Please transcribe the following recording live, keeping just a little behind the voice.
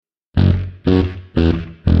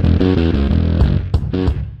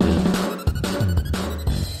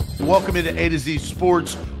Welcome into A to Z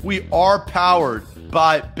Sports. We are powered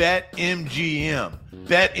by BetMGM.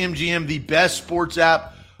 BetMGM, the best sports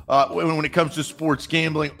app when it comes to sports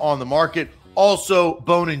gambling on the market. Also,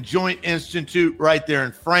 Bone and Joint Institute right there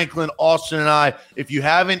in Franklin, Austin, and I. If you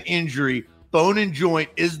have an injury, Bone and Joint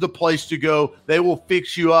is the place to go. They will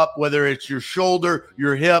fix you up, whether it's your shoulder,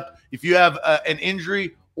 your hip. If you have an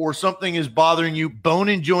injury or something is bothering you, Bone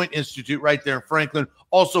and Joint Institute right there in Franklin.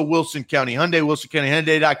 Also, Wilson County Hyundai,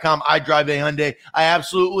 WilsonCountyHyundai.com. I drive a Hyundai. I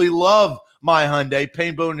absolutely love my Hyundai.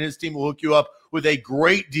 Payne Bone and his team will hook you up with a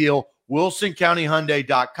great deal.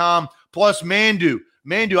 WilsonCountyHyundai.com. Plus, Mandu.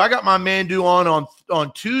 I got my Mandu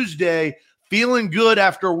on Tuesday, feeling good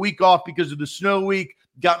after a week off because of the snow week.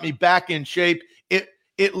 Got me back in shape.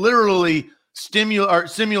 It literally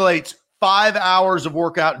simulates 5 hours of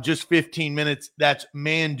workout in just 15 minutes. That's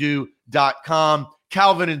Mandu.com.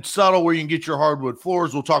 Calvin and Subtle, where you can get your hardwood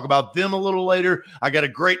floors. We'll talk about them a little later. I got a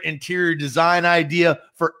great interior design idea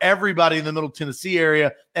for everybody in the Middle Tennessee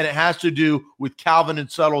area, and it has to do with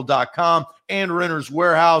CalvinandSubtle.com and Renter's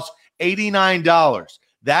Warehouse. $89.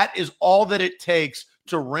 That is all that it takes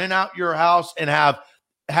to rent out your house and have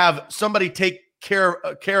somebody take care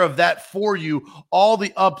of that for you. All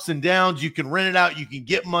the ups and downs, you can rent it out. You can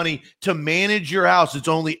get money to manage your house. It's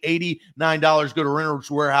only $89. Go to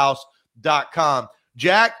renterswarehouse.com.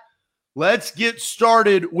 Jack, let's get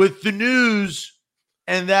started with the news,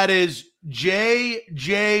 and that is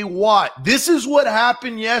J.J. Watt. This is what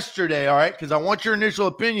happened yesterday, all right, because I want your initial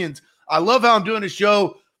opinions. I love how I'm doing a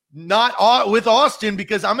show not with Austin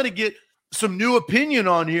because I'm going to get some new opinion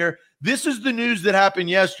on here. This is the news that happened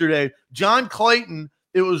yesterday. John Clayton,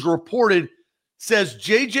 it was reported, says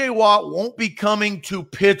J.J. Watt won't be coming to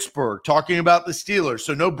Pittsburgh, talking about the Steelers,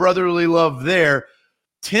 so no brotherly love there.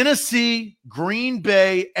 Tennessee, Green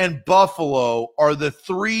Bay, and Buffalo are the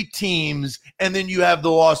three teams, and then you have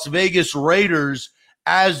the Las Vegas Raiders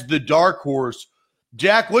as the dark horse.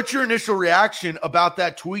 Jack, what's your initial reaction about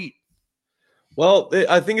that tweet? Well,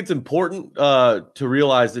 I think it's important to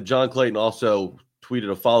realize that John Clayton also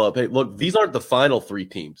tweeted a follow-up. Hey, look, these aren't the final three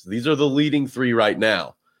teams. These are the leading three right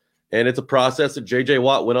now. And it's a process that J.J.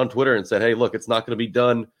 Watt went on Twitter and said, hey, look, it's not going to be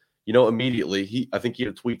done, immediately. I think he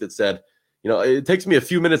had a tweet that said, it takes me a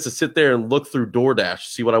few minutes to sit there and look through DoorDash,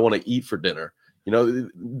 see what I want to eat for dinner.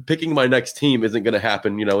 Picking my next team isn't going to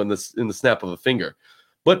happen, in the snap of a finger.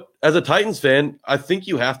 But as a Titans fan, I think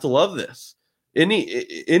you have to love this.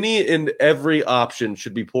 Any and every option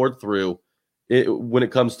should be poured through when it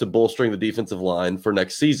comes to bolstering the defensive line for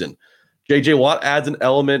next season. J.J. Watt adds an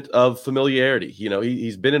element of familiarity.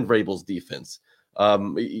 He's been in Vrabel's defense.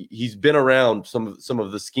 He's been around some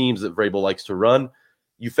of the schemes that Vrabel likes to run.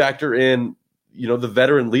 You factor in, the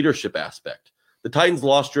veteran leadership aspect. The Titans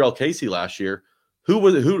lost Jarrell Casey last year. Who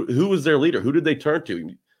was their leader? Who did they turn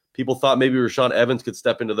to? People thought maybe Rashaan Evans could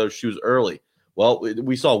step into those shoes early. Well,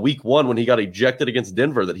 we saw week one when he got ejected against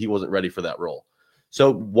Denver that he wasn't ready for that role.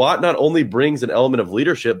 So Watt not only brings an element of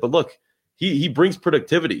leadership, but look, he brings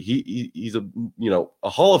productivity. He's a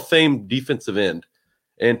Hall of Fame defensive end,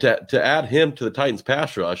 and to add him to the Titans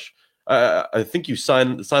pass rush, I think you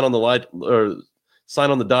sign on the line or sign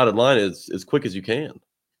on the dotted line as quick as you can.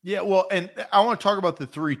 Yeah, well, and I want to talk about the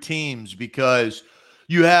three teams because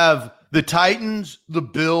you have the Titans, the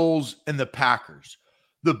Bills, and the Packers.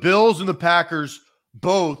 The Bills and the Packers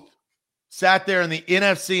both sat there in the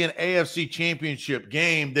NFC and AFC championship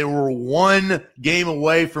game. They were one game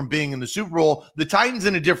away from being in the Super Bowl. The Titans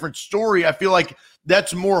in a different story. I feel like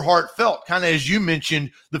that's more heartfelt, kind of as you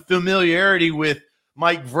mentioned, the familiarity with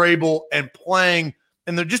Mike Vrabel and playing,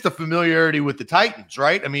 and they're just a familiarity with the Titans,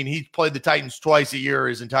 right? I mean, he's played the Titans twice a year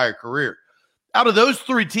his entire career. Out of those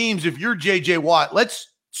three teams, if you're J.J. Watt, let's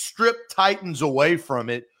strip Titans away from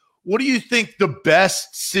it. What do you think the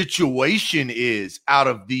best situation is out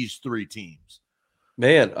of these three teams?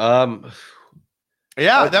 Man,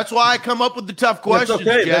 that's why I come up with the tough questions,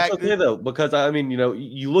 Jack. That's okay though, because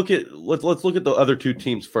you look at let's look at the other two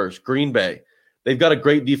teams first. Green Bay, they've got a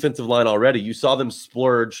great defensive line already. You saw them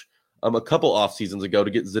splurge a couple off seasons ago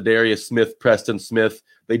to get Zadarius Smith, Preston Smith.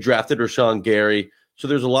 They drafted Rashawn Gary. So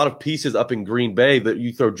there's a lot of pieces up in Green Bay that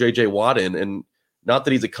you throw J.J. Watt in, and not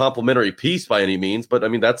that he's a complimentary piece by any means, but I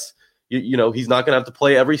mean, that's, he's not going to have to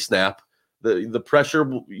play every snap. The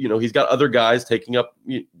pressure, he's got other guys taking up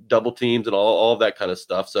double teams and all of that kind of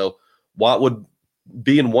stuff. So Watt would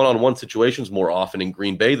be in one-on-one situations more often in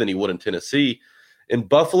Green Bay than he would in Tennessee. In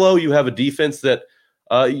Buffalo, you have a defense that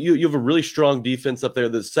you have a really strong defense up there.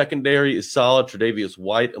 The secondary is solid. Tre'Davious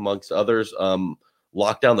White, amongst others,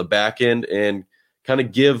 lock down the back end and kind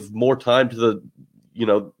of give more time to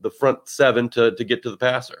the front seven to get to the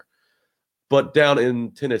passer. But down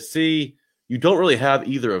in Tennessee, you don't really have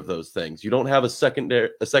either of those things. You don't have a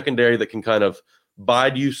secondary that can kind of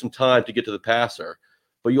bide you some time to get to the passer.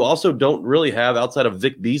 But you also don't really have, outside of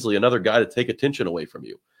Vic Beasley, another guy to take attention away from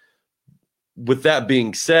you. With that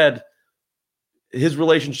being said, his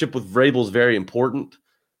relationship with Vrabel is very important.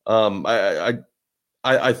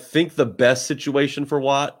 I think the best situation for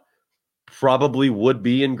Watt probably would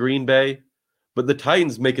be in Green Bay, but the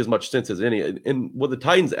Titans make as much sense as any. And what the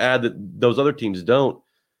Titans add that those other teams don't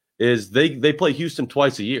is they play Houston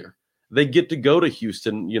twice a year. They get to go to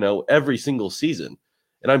Houston, every single season.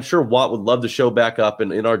 And I'm sure Watt would love to show back up in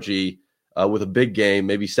NRG with a big game,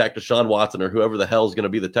 maybe sack Deshaun Watson or whoever the hell is going to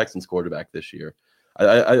be the Texans quarterback this year.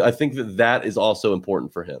 I think that is also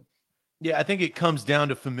important for him. Yeah, I think it comes down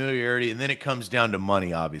to familiarity, and then it comes down to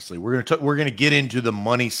money. Obviously, we're gonna get into the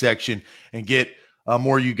money section and get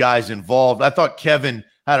more of you guys involved. I thought Kevin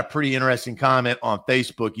had a pretty interesting comment on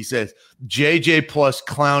Facebook. He says JJ plus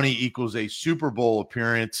Clowney equals a Super Bowl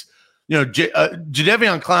appearance.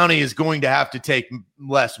 Jadeveon Clowney is going to have to take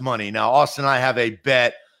less money. Now, Austin and I have a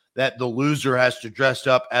bet that the loser has to dress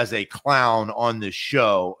up as a clown on this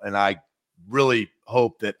show, and I really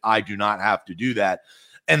hope that I do not have to do that.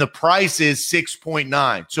 And the price is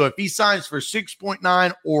 6.9. So if he signs for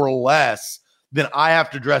 6.9 or less, then I have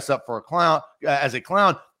to dress up for a clown as a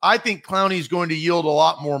clown. I think Clowney is going to yield a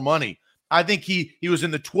lot more money. I think he was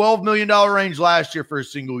in the $12 million range last year for a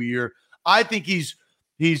single year. I think he's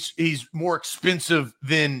more expensive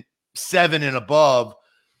than 7 and above.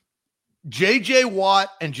 J.J. Watt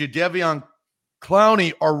and Jadeveon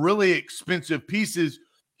Clowney are really expensive pieces.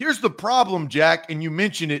 Here's the problem, Jack, and you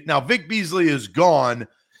mentioned it. Now, Vic Beasley is gone.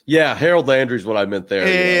 Yeah, Harold Landry is what I meant there.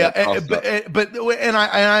 Yeah, but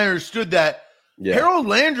I understood that. Yeah. Harold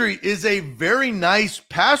Landry is a very nice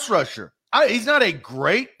pass rusher. He's not a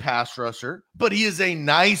great pass rusher, but he is a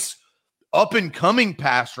nice up-and-coming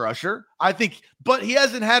pass rusher. I think, but he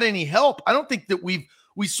hasn't had any help. I don't think that we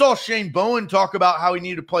saw Shane Bowen talk about how he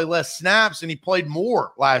needed to play less snaps, and he played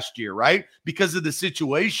more last year, right? Because of the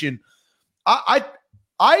situation. I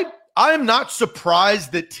am not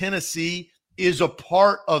surprised that Tennessee is a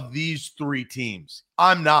part of these three teams.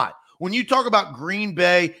 I'm not. When you talk about Green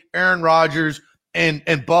Bay, Aaron Rodgers,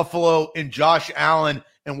 and Buffalo and Josh Allen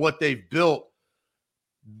and what they've built,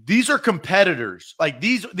 these are competitors. Like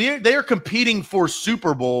they are competing for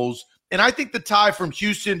Super Bowls. And I think the tie from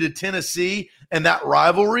Houston to Tennessee and that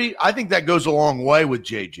rivalry, I think that goes a long way with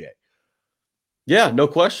JJ. Yeah, no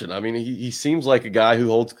question. I mean, he seems like a guy who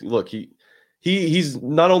holds – look, he's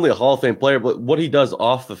not only a Hall of Fame player, but what he does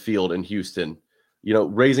off the field in Houston,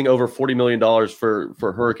 raising over $40 million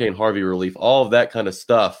for Hurricane Harvey relief, all of that kind of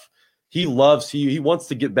stuff. He wants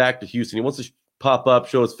to get back to Houston. He wants to pop up,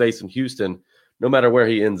 show his face in Houston, no matter where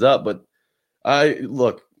he ends up. But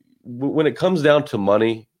when it comes down to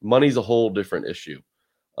money's a whole different issue.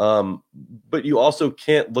 But you also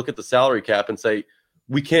can't look at the salary cap and say,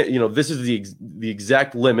 we can't, this is the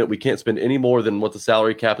exact limit. We can't spend any more than what the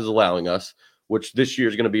salary cap is allowing us, which this year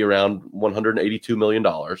is going to be around $182 million.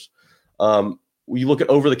 You look at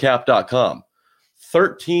overthecap.com,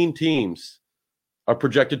 13 teams are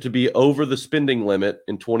projected to be over the spending limit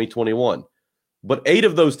in 2021. But 8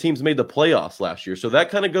 of those teams made the playoffs last year. So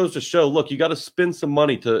that kind of goes to show, look, you got to spend some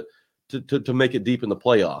money to make it deep in the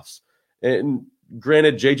playoffs. And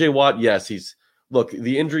granted, J.J. Watt, yes,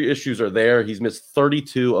 the injury issues are there. He's missed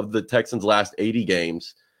 32 of the Texans' last 80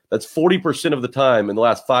 games. That's 40% of the time in the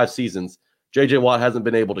last 5 seasons. J.J. Watt hasn't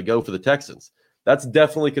been able to go for the Texans. That's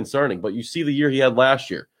definitely concerning. But you see the year he had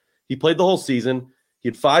last year. He played the whole season. He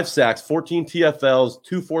had 5 sacks, 14 TFLs,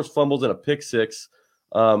 2 forced fumbles, and a pick six.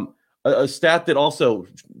 A stat that also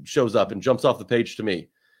shows up and jumps off the page to me.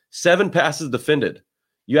 7 passes defended.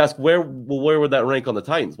 You ask, where would that rank on the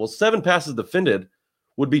Titans? Well, 7 passes defended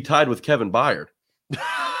would be tied with Kevin Byard.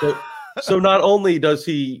 So not only does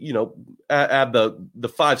he, add the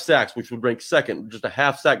 5 sacks, which would rank second, just a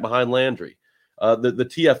half sack behind Landry. The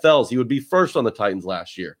TFLs, he would be first on the Titans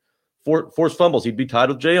last year. Forced fumbles, he'd be tied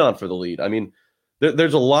with Jayon for the lead. I mean,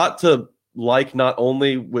 there's a lot to like, not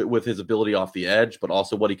only with his ability off the edge, but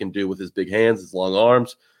also what he can do with his big hands, his long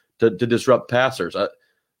arms to disrupt passers.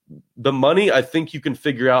 The money, I think you can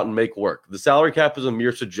figure out and make work. The salary cap is a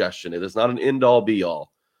mere suggestion. It is not an end-all,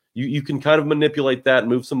 be-all. You can kind of manipulate that and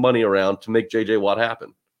move some money around to make J.J. Watt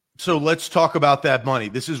happen. So let's talk about that money.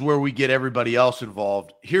 This is where we get everybody else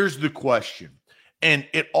involved. Here's the question, and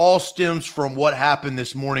it all stems from what happened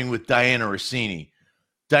this morning with Diana Rossini.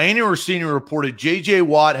 Diana Rossini reported J.J.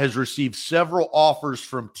 Watt has received several offers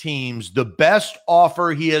from teams. The best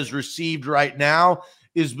offer he has received right now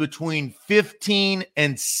is between $15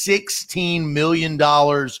 and $16 million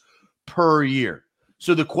per year.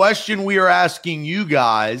 So the question we are asking you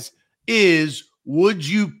guys is, would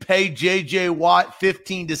you pay J.J. Watt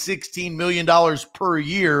 $15 to $16 million per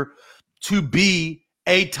year to be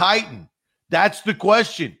a Titan? That's the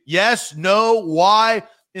question. Yes, no, why?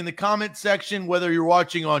 In the comment section, whether you're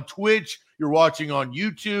watching on Twitch, you're watching on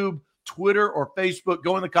YouTube, Twitter, or Facebook,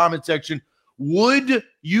 go in the comment section. Would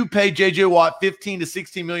you pay J.J. Watt $15 to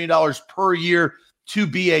 $16 million per year to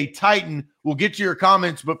be a Titan? We'll get to your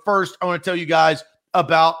comments, but first, I want to tell you guys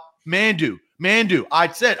about Mandu. Mandu, I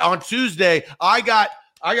said on Tuesday, I got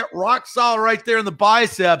rock solid right there in the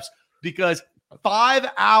biceps because 5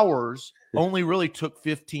 hours only really took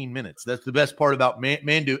 15 minutes. That's the best part about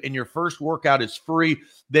Mandu. And your first workout is free.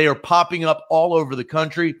 They are popping up all over the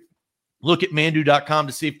country. Look at mandu.com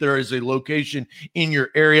to see if there is a location in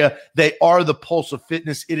your area. They are the pulse of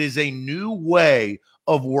fitness. It is a new way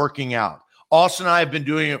of working out. Austin and I have been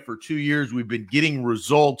doing it for 2 years. We've been getting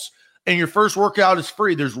results. And your first workout is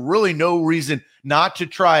free. There's really no reason not to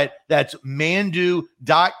try it. That's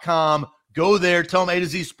mandu.com. Go there. Tell them A to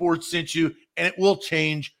Z Sports sent you, and it will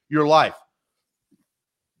change your life.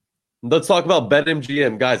 Let's talk about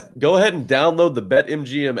BetMGM. Guys, go ahead and download the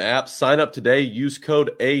BetMGM app. Sign up today. Use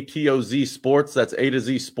code ATOZ Sports. That's A to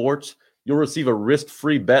Z Sports. You'll receive a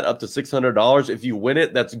risk-free bet up to $600. If you win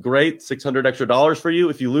it, that's great. $600 extra for you.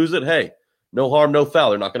 If you lose it, hey, no harm, no foul.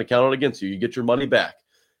 They're not going to count it against you. You get your money back.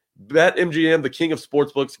 BetMGM, the king of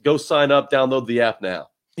sportsbooks. Go sign up. Download the app now.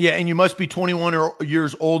 Yeah, and you must be 21 or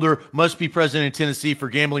years older, must be present in Tennessee. For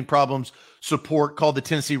gambling problems support, call the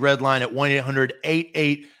Tennessee Red Line at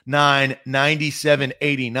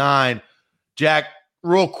 1-800-889-9789. Jack,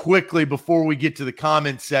 real quickly before we get to the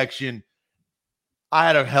comment section, I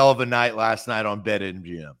had a hell of a night last night on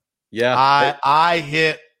BetMGM. Yeah.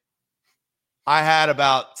 I had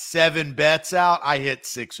about 7 bets out. I hit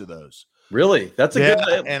 6 of those. Really? That's a good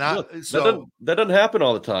night. And that doesn't happen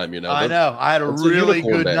all the time, you know. I know. I had a really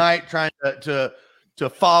good night trying to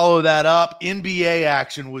follow that up. NBA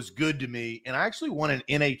action was good to me, and I actually won an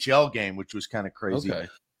NHL game, which was kind of crazy. Okay.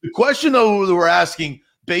 The question, though, that we're asking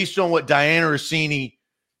based on what Diana Rossini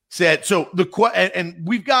said. So and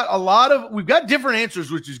we've got different answers,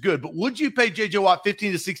 which is good. But would you pay J.J. Watt $15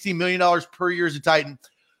 to $16 million per year as a Titan?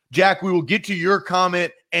 Jack, we will get to your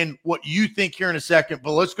comment and what you think here in a second,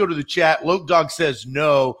 but let's go to the chat. Loke Dog says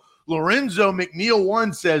no. Lorenzo McNeil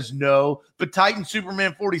 1 says no, but Titan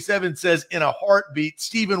Superman 47 says in a heartbeat.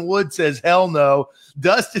 Stephen Wood says hell no.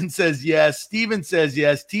 Dustin says yes. Steven says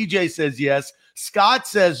yes. TJ says yes. Scott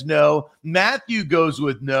says no. Matthew goes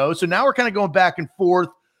with no. So now we're kind of going back and forth.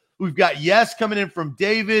 We've got yes coming in from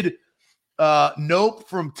David. Nope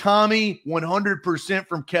from Tommy, 100%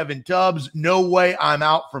 from Kevin Tubbs. No way I'm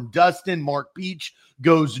out from Dustin. Mark Beach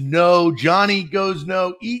goes no. Johnny goes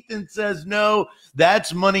no. Ethan says no.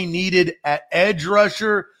 That's money needed at edge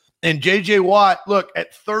rusher. And J.J. Watt, look,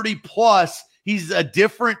 at 30 plus, he's a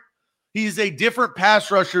different pass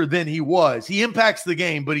rusher than he was. He impacts the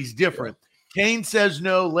game, but he's different. Kane says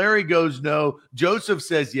no. Larry goes no. Joseph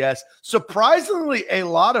says yes. Surprisingly, a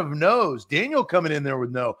lot of no's. Daniel coming in there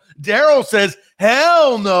with no. Daryl says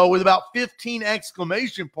hell no with about 15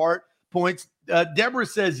 exclamation points. Deborah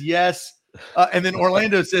says yes. And then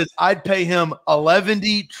Orlando says, I'd pay him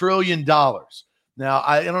 $11 trillion. Now,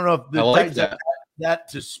 I don't know if the like that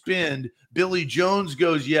to spend. Billy Jones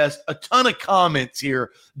goes yes. A ton of comments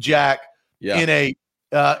here, Jack, in a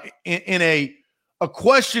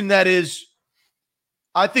question that is,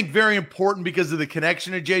 I think, very important because of the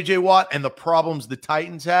connection to J.J. Watt and the problems the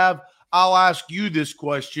Titans have. I'll ask you this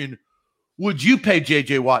question. Would you pay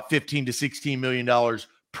J.J. Watt $15 to $16 million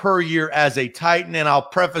per year as a Titan? And I'll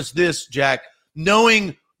preface this, Jack,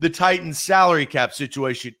 knowing the Titans' salary cap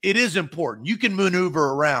situation, it is important. You can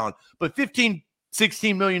maneuver around. But $15,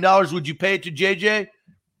 $16 million, would you pay it to J.J.?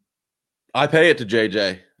 I pay it to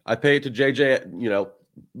J.J. You know,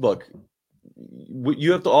 look,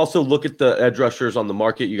 you have to also look at the edge rushers on the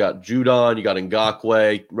market. You got Judon, you got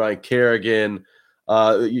Ngakoue, Ryan Kerrigan.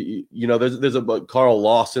 You know, there's Carl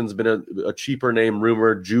Lawson's been a cheaper name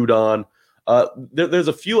rumored. Judon. There's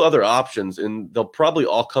a few other options, and they'll probably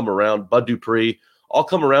all come around. Bud Dupree, all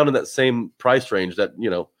come around in that same price range. That,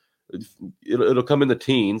 you know, it'll come in the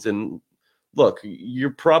teens. And look,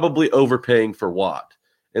 you're probably overpaying for Watt,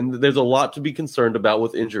 and there's a lot to be concerned about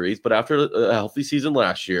with injuries. But after a healthy season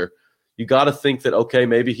last year, you got to think that, okay,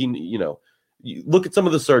 maybe you look at some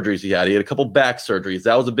of the surgeries he had. He had a couple back surgeries.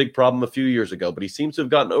 That was a big problem a few years ago, but he seems to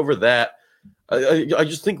have gotten over that. I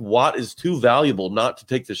just think Watt is too valuable not to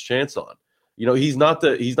take this chance on. You know, he's not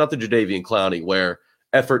the Jadeveon Clowney where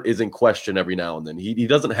effort is in question every now and then. He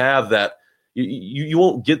doesn't have that, You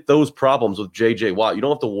won't get those problems with J.J. Watt. You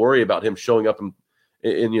don't have to worry about him showing up and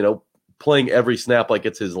playing every snap like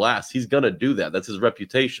it's his last. He's going to do that. That's his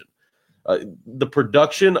reputation. The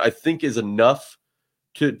production, I think, is enough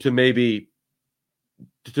to maybe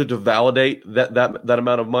to validate that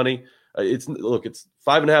amount of money. It's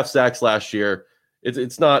 5.5 sacks last year.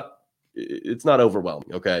 It's not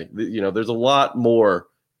overwhelming. Okay, there's a lot more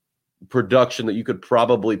production that you could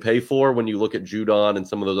probably pay for when you look at Judon and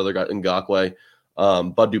some of those other guys,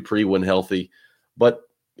 Ngakoue, Bud Dupree when healthy. But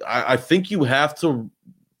I think you have to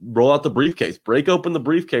roll out the briefcase, break open the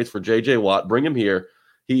briefcase for J.J. Watt, bring him here.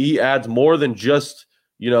 He adds more than just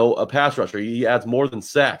a pass rusher. He adds more than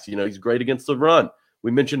sacks. He's great against the run. We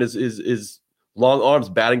mentioned his long arms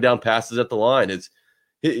batting down passes at the line.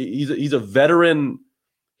 He's a veteran.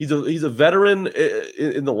 He's a veteran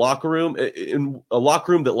in the locker room, in a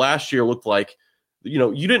locker room that last year looked like,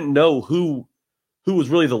 you didn't know who was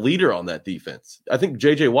really the leader on that defense. I think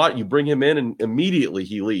J.J. Watt, you bring him in and immediately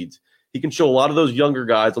he leads. He can show a lot of those younger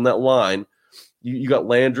guys on that line. You got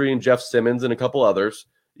Landry and Jeff Simmons and a couple others.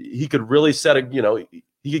 He could really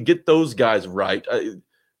he could get those guys right.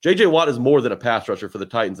 J.J. Watt is more than a pass rusher for the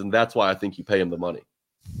Titans, and that's why I think you pay him the money.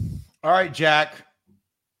 All right, Jack.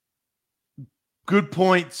 Good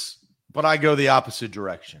points, but I go the opposite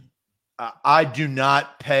direction. I do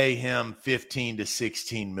not pay him $15 to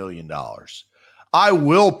 $16 million. I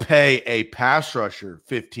will pay a pass rusher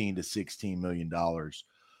 $15 to $16 million,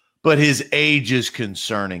 but his age is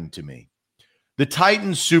concerning to me. The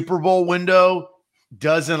Titans Super Bowl window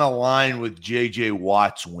doesn't align with J.J.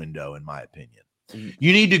 Watt's window, in my opinion.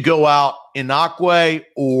 You need to go out Ngakoue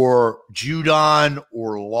or Judon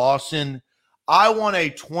or Lawson. I want a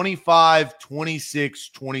 25,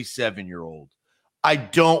 26, 27-year-old. I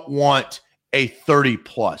don't want a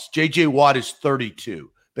 30-plus. J.J. Watt is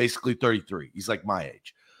 32, basically 33. He's like my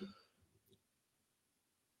age.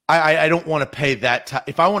 I don't want to pay that.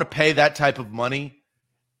 If I want to pay that type of money,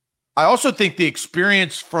 I also think the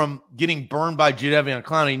experience from getting burned by Jadeveon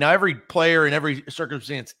Clowney, now every player in every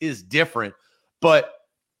circumstance is different, but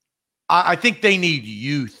I think they need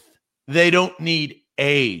youth. They don't need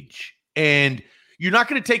age. And you're not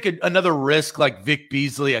going to take another risk like Vic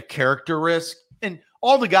Beasley, a character risk. And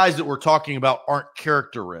all the guys that we're talking about aren't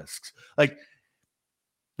character risks. Like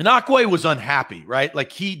Ngakoue was unhappy, right?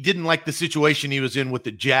 Like he didn't like the situation he was in, what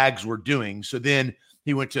the Jags were doing. So then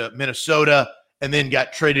he went to Minnesota and then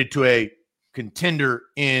got traded to a contender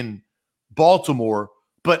in Baltimore.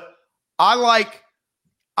 But I like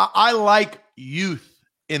youth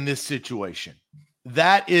in this situation.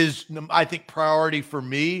 That is, I think, priority for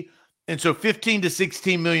me. And so $15 to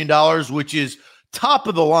 $16 million, which is top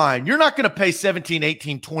of the line. You're not going to pay $17,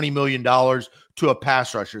 $18, $20 million to a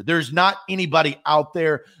pass rusher. There's not anybody out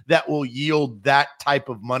there that will yield that type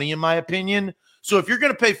of money, in my opinion. So if you're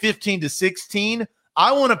going to pay 15 to 16,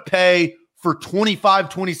 I want to pay for 25,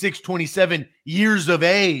 26, 27 years of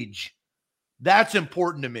age. That's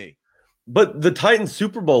important to me. But the Titans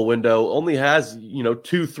Super Bowl window only has,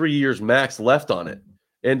 2-3 years max left on it.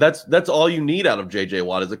 And that's all you need out of J.J.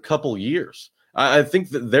 Watt is a couple years. I think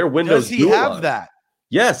that their windows. Does he have that?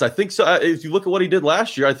 Yes, I think so. If you look at what he did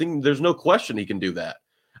last year, I think there's no question he can do that.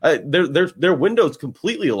 Their windows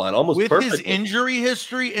completely align, almost with perfectly. His injury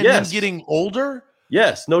history and then getting older.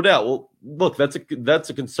 Yes, no doubt. Well, look, that's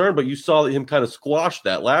a concern, but you saw him kind of squash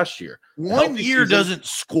that last year. 1 year doesn't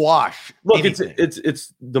squash. Look, anything.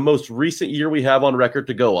 it's the most recent year we have on record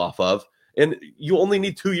to go off of, and you only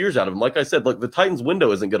need 2 years out of him. Like I said, look, the Titans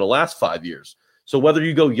window isn't going to last 5 years. So whether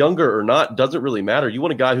you go younger or not doesn't really matter. You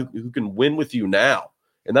want a guy who can win with you now,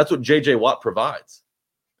 and that's what J.J. Watt provides.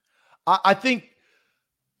 I think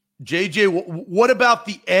J.J., what about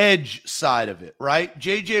the edge side of it, right?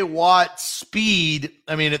 J.J. Watt's speed,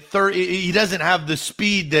 I mean, at 30, he doesn't have the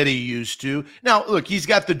speed that he used to. Now, look, he's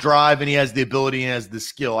got the drive and he has the ability and has the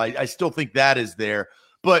skill. I still think that is there.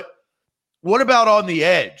 But what about on the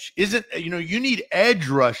edge? You need edge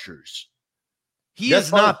rushers. He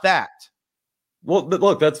is not that. Well,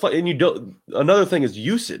 look, that's fine. And another thing is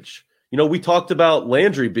usage. We talked about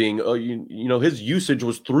Landry being, his usage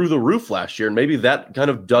was through the roof last year, and maybe that kind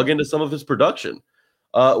of dug into some of his production.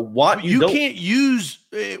 Watt, you can't use.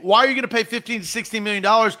 Why are you going to pay $15 to $16 million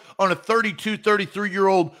on a 32,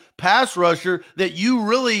 33-year-old pass rusher that you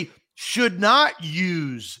really should not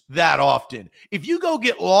use that often? If you go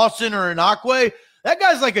get Lawson or Ngakoue, that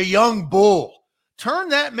guy's like a young bull. Turn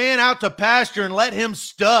that man out to pasture and let him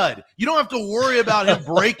stud. You don't have to worry about him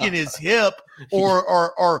breaking his hip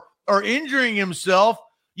or injuring himself.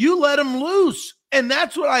 You let him loose. And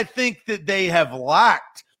that's what I think that they have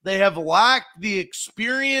lacked. They have lacked the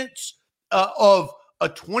experience of a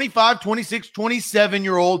 25, 26,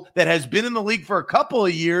 27-year-old that has been in the league for a couple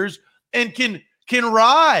of years and can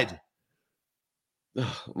ride.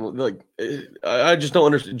 Like, I just don't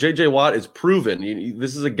understand. J.J. Watt is proven.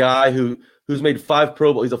 This is a guy who's made 5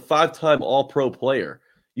 Pro Bowl. He's a 5-time All-Pro player.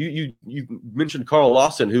 You mentioned Carl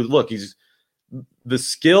Lawson, who, look, he's the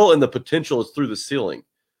skill and the potential is through the ceiling.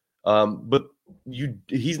 But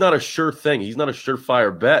he's not a sure thing. He's not a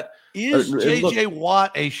surefire bet. Is J.J.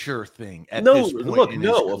 Watt a sure thing at this point? Look,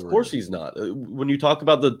 no, of course he's not. When you talk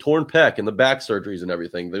about the torn pec and the back surgeries and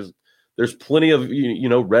everything, there's plenty of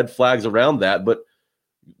red flags around that, but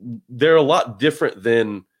they're a lot different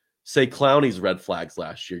than, say, Clowney's red flags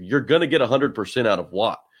last year. You're going to get 100% out of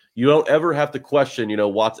Watt. You don't ever have to question,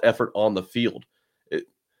 Watt's effort on the field.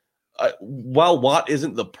 While Watt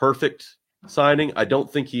isn't the perfect signing, I don't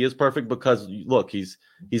think he is perfect because, look, he's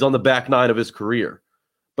on the back 9 of his career.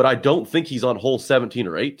 But I don't think he's on hole 17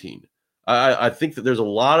 or 18. I think that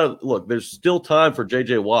there's still time for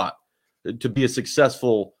J.J. Watt to be a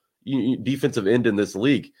successful defensive end in this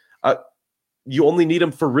league. You only need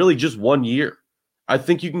him for really just 1 year. I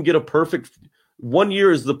think you can get a perfect 1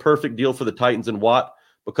 year is the perfect deal for the Titans and Watt,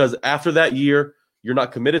 because after that year, you're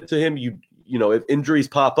not committed to him. If injuries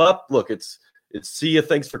pop up, look, it's see you,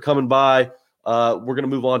 thanks for coming by. We're going to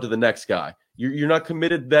move on to the next guy. You're not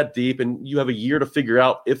committed that deep, and you have a year to figure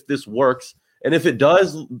out if this works. And if it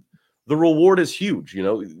does, the reward is huge.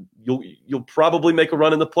 You'll probably make a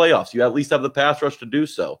run in the playoffs. You at least have the pass rush to do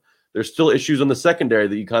so. There's still issues in the secondary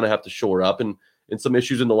that you kind of have to shore up, and some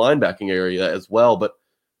issues in the linebacking area as well. But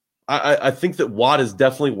I think that Watt is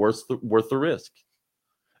definitely worth the risk.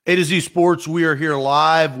 A to Z Sports, we are here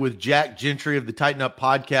live with Jack Gentry of the Tighten Up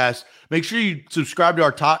Podcast. Make sure you subscribe to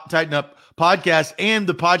our Tighten Up Podcast and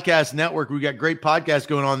the Podcast Network. We got great podcasts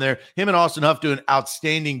going on there. Him and Austin Huff do an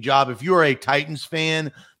outstanding job. If you are a Titans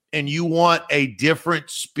fan and you want a different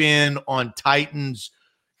spin on Titans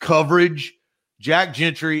coverage, Jack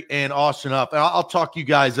Gentry and Austin Huff, and I'll talk you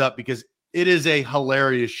guys up because it is a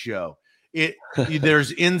hilarious show.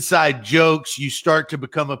 There's inside jokes. You start to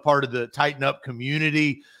become a part of the Tighten Up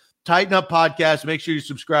community. Tighten Up Podcast. Make sure you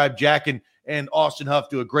subscribe. Jack and Austin Huff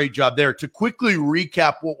do a great job there. To quickly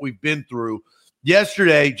recap what we've been through,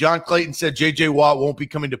 yesterday, John Clayton said J.J. Watt won't be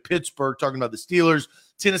coming to Pittsburgh, talking about the Steelers.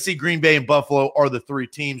 Tennessee, Green Bay, and Buffalo are the 3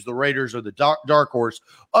 teams. The Raiders are the dark horse.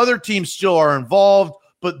 Other teams still are involved,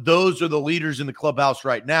 but those are the leaders in the clubhouse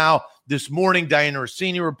right now. This morning, Diana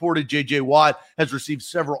Rossini reported J.J. Watt has received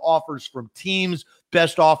several offers from teams.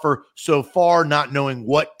 Best offer so far, not knowing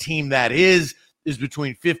what team that is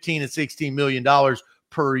between $15 and $16 million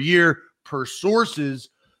per year per sources.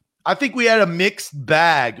 I think we had a mixed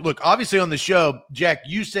bag. Look, obviously on the show, Jack,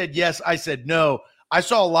 you said yes, I said no. I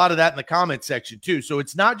saw a lot of that in the comment section too. So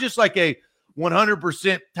it's not just like a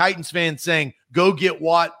 100% Titans fan saying, go get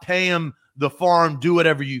Watt, pay him the farm, do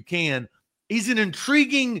whatever you can. He's an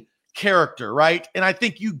intriguing character, right? And I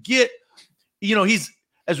think you get, he's,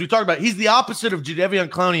 as we talked about, he's the opposite of Jadeveon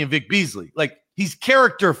Clowney and Vic Beasley. Like, he's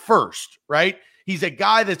character first, right? He's a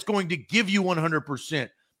guy that's going to give you 100%.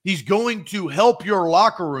 He's going to help your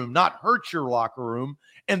locker room, not hurt your locker room.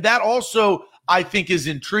 And that also, I think, is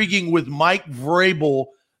intriguing with Mike Vrabel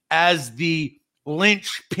as the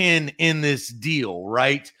linchpin in this deal,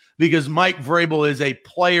 right? Because Mike Vrabel is a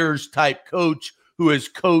players type coach who has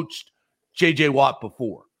coached J.J. Watt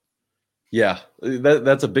before. Yeah,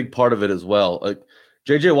 that's a big part of it as well. Like,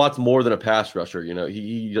 J.J. Watt's more than a pass rusher.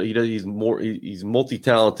 He's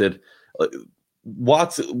multi-talented.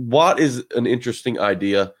 Watt is an interesting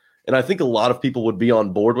idea, and I think a lot of people would be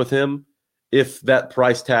on board with him if that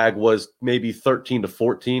price tag was maybe 13 to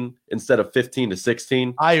 14 instead of 15 to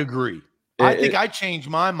 16. I agree. I think I changed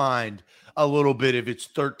my mind a little bit if it's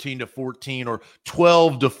 13 to 14 or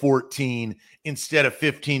 12 to 14 instead of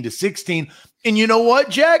 15 to 16. And you know what,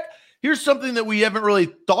 Jack? Here's something that we haven't really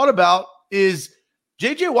thought about is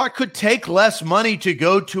J.J. Watt could take less money to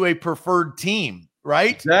go to a preferred team,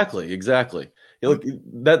 right? Exactly. Look,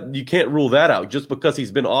 that you can't rule that out just because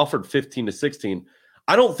he's been offered 15 to 16.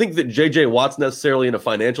 I don't think that J.J. Watt's necessarily in a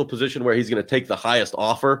financial position where he's going to take the highest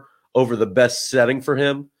offer over the best setting for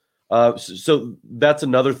him. So that's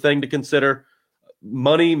another thing to consider.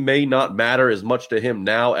 Money may not matter as much to him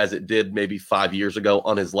now as it did maybe 5 years ago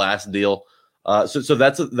on his last deal. So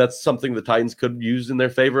that's something the Titans could use in their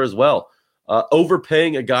favor as well.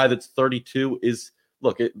 Overpaying a guy that's 32 is,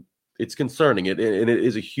 look, it's concerning. It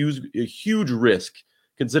is a huge risk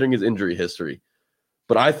considering his injury history.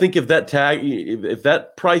 But I think if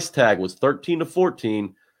that price tag was 13 to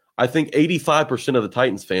 14, I think 85% of the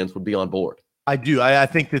Titans fans would be on board. I do. I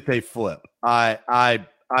think that they flip. I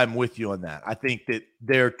I'm with you on that. I think that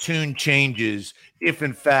their tune changes if,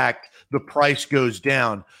 in fact, the price goes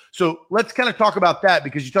down. So let's kind of talk about that,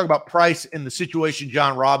 because you talk about price and the situation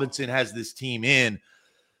John Robinson has this team in.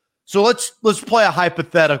 So let's play a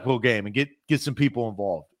hypothetical game and get some people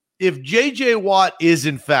involved. If J.J. Watt is,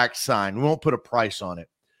 in fact, signed, we won't put a price on it.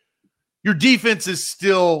 Your defense is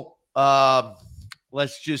still,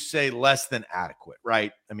 let's just say, less than adequate,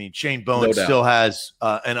 right? I mean, Shane Bowen still has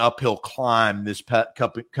an uphill climb this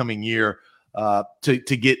coming year to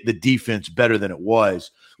get the defense better than it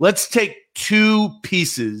was. Let's take two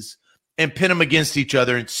pieces and pin them against each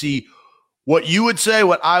other and see what you would say,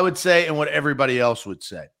 what I would say, and what everybody else would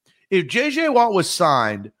say. If J.J. Watt was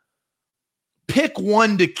signed, pick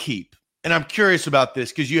one to keep. And I'm curious about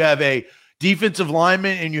this because you have a defensive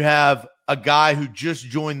lineman and you have a guy who just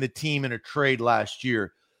joined the team in a trade last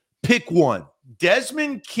year. Pick one,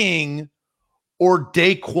 Desmond King or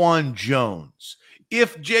Daquan Jones.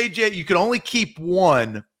 If JJ, you can only keep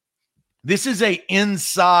one, this is a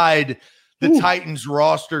inside the Titans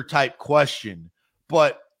roster type question,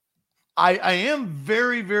 but I am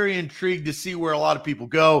very, very intrigued to see where a lot of people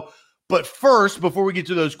go. But first, before we get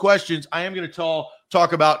to those questions, I am going to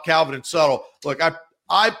talk about Calvin and Subtle. Look, I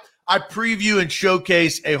preview and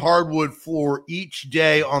showcase a hardwood floor each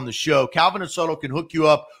day on the show. Calvin and Subtle can hook you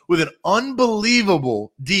up with an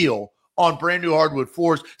unbelievable deal on brand new hardwood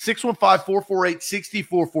floors.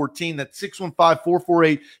 615-448-6414. That's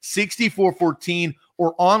 615-448-6414,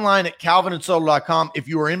 or online at calvinandsubtle.com. If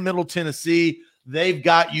you are in Middle Tennessee, they've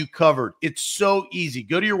got you covered. It's so easy.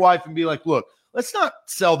 Go to your wife and be like, look, let's not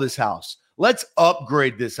sell this house. Let's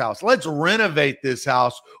upgrade this house. Let's renovate this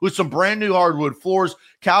house with some brand new hardwood floors.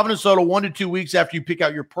 Calvin and Subtle, 1 to 2 weeks after you pick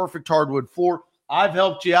out your perfect hardwood floor. I've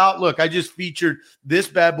helped you out. Look, I just featured this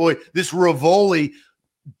bad boy, this Rivoli,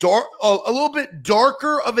 dark, a little bit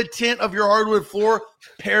darker of a tint of your hardwood floor,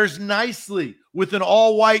 pairs nicely with an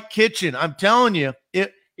all-white kitchen. I'm telling you,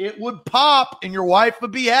 it would pop and your wife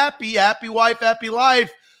would be happy. Happy wife, happy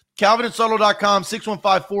life. CalvinandSubtle.com,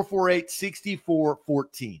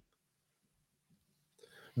 615-448-6414.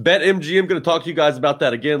 BetMGM, going to talk to you guys about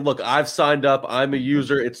that again. Look, I've signed up. I'm a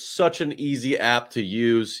user. It's such an easy app to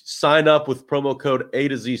use. Sign up with promo code A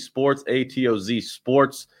to Z Sports, ATOZ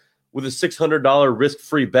Sports. With a $600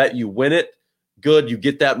 risk-free bet, you win it. Good. You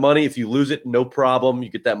get that money. If you lose it, no problem. You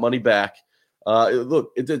get that money back.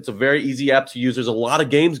 Look, it's a very easy app to use. There's a lot of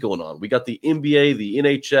games going on. We got the NBA, the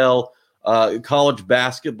NHL, college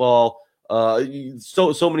basketball.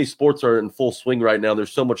 So many sports are in full swing right now.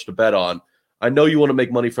 There's so much to bet on. I know you want to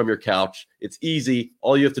make money from your couch. It's easy.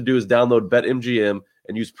 All you have to do is download BetMGM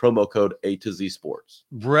and use promo code A to Z Sports.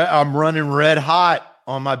 I'm running red hot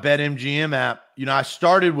on my BetMGM app. You know, I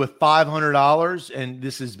started with $500, and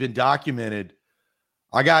this has been documented.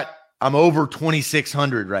 I'm over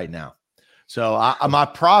 2,600 right now. So my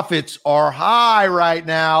profits are high right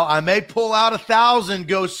now. I may pull out 1,000,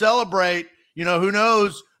 go celebrate, who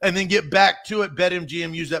knows, and then get back to it.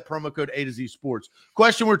 BetMGM, use that promo code A to Z Sports.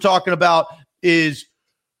 Question we're talking about is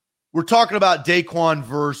Daquan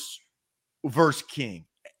versus King.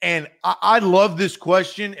 And I love this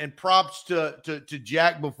question, and props to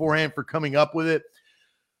Jack beforehand for coming up with it.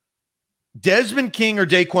 Desmond King or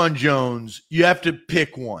Daquan Jones, you have to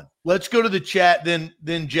pick one. Let's go to the chat.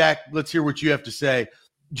 Then Jack, let's hear what you have to say.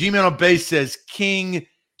 G-Man on base says King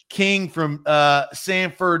from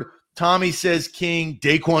Sanford. Tommy says King.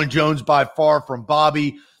 Daquan Jones by far from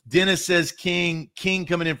Bobby. Dennis says King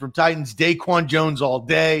coming in from Titans. Daquan Jones all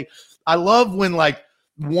day. I love when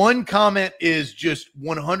one comment is just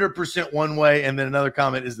 100% one way and then another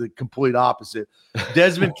comment is the complete opposite.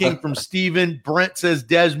 Desmond King from Steven. Brent says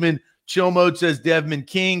Desmond. Chill Mode says Desmond.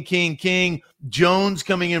 King. Jones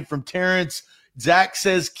coming in from Terrence. Zach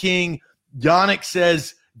says King. Yannick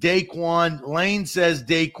says Daquan. Lane says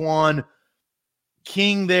Daquan.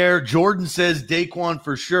 King there. Jordan says Daquan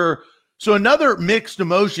for sure. So another mixed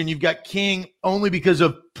emotion. You've got King only because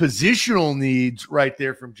of positional needs right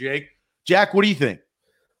there from Jake. Jack, what do you think?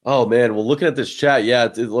 Oh, man. Well, looking at this chat,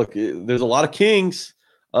 look, there's a lot of Kings.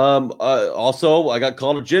 Also, I got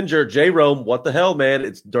called a ginger. J-Rome, what the hell, man?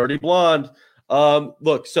 It's dirty blonde.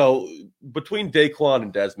 Look, so between Daquan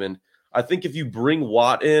and Desmond, I think if you bring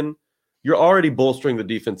Watt in, you're already bolstering the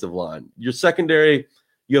defensive line. Your secondary,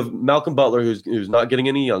 you have Malcolm Butler, who's not getting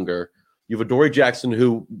any younger. You have Adoree Jackson,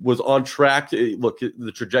 who was on track. Look,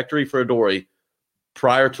 the trajectory for Adoree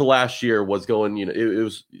prior to last year was going,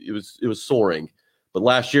 it was soaring. But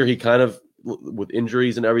last year, he kind of, with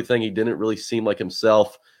injuries and everything, he didn't really seem like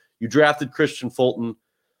himself. You drafted Christian Fulton.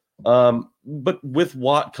 But with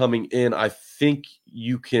Watt coming in, I think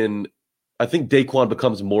Daquan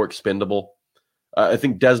becomes more expendable. I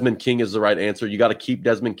think Desmond King is the right answer. You got to keep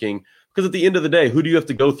Desmond King because at the end of the day, who do you have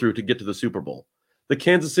to go through to get to the Super Bowl? The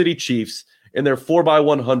Kansas City Chiefs and their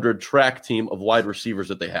 4x100 track team of wide receivers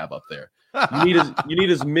that they have up there. You need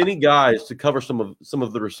as many guys to cover some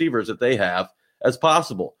of the receivers that they have as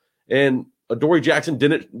possible. And Adoree Jackson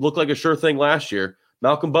didn't look like a sure thing last year.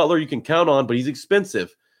 Malcolm Butler you can count on, but he's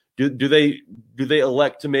expensive. Do they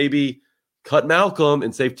elect to maybe cut Malcolm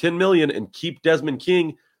and save $10 million and keep Desmond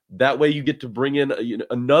King? That way you get to bring in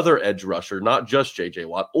another edge rusher, not just J.J.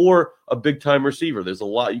 Watt, or a big-time receiver. There's a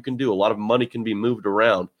lot you can do. A lot of money can be moved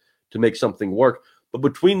around to make something work. But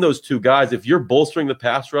between those two guys, if you're bolstering the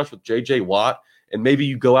pass rush with J.J. Watt and maybe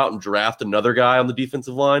you go out and draft another guy on the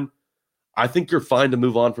defensive line, I think you're fine to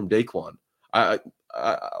move on from Daquan.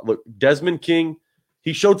 Look, Desmond King,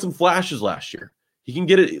 he showed some flashes last year. He can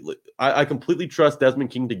get it. I completely trust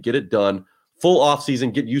Desmond King to get it done. Full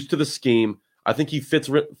offseason, get used to the scheme. I think he fits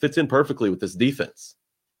in perfectly with this defense.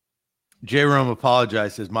 J. Rome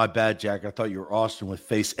apologized, says, my bad, Jack. I thought you were Austin with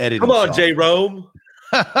face editing. Come on, J. Rome.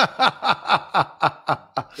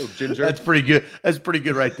 Ginger. That's pretty good. That's pretty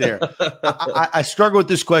good right there. I struggle with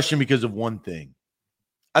this question because of one thing.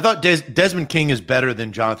 I thought Desmond King is better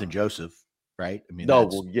than Jonathan Joseph, right? I mean,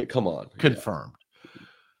 come on. Confirmed. Yeah.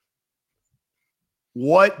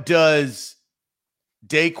 What does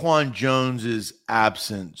Daquan Jones's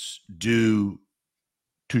absence do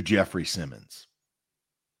to Jeffrey Simmons?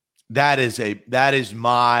 That is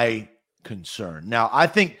my concern. Now, I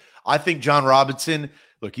think John Robinson,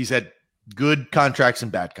 look, he's had good contracts and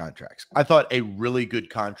bad contracts. I thought a really good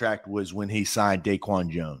contract was when he signed Daquan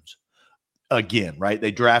Jones. Again, right?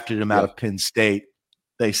 They drafted him out of Penn State.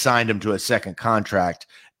 They signed him to a second contract.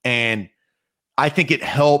 And I think it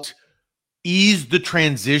helped ease the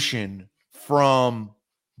transition from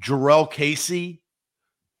Jurrell Casey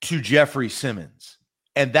to Jeffrey Simmons.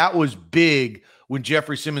 And that was big when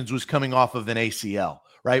Jeffrey Simmons was coming off of an ACL,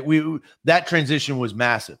 right? That transition was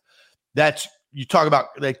massive. They talk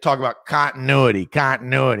about continuity,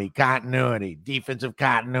 defensive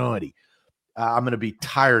continuity. I'm going to be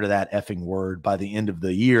tired of that effing word by the end of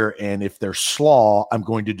the year. And if they're slaw, I'm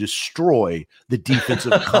going to destroy the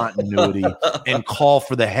defensive continuity and call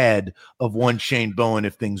for the head of one Shane Bowen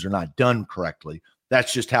if things are not done correctly.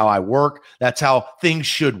 That's just how I work. That's how things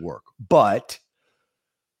should work. But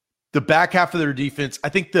the back half of their defense, I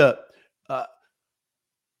think the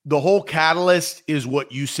whole catalyst is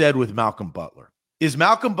what you said with Malcolm Butler. Is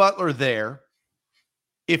Malcolm Butler there?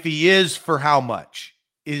 If he is, for how much?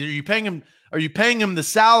 Are you paying him the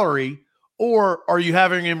salary, or are you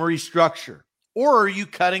having him restructure, or are you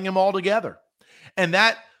cutting him altogether? And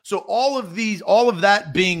all of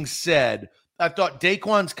that being said, I thought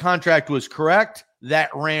Daquan's contract was correct. That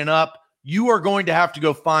ran up. You are going to have to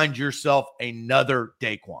go find yourself another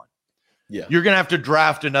Daquan. Yeah. You're going to have to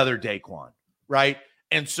draft another Daquan, right?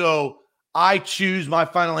 And so my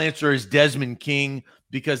final answer is Desmond King,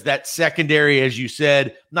 because that secondary, as you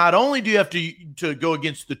said, not only do you have to go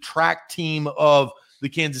against the track team of the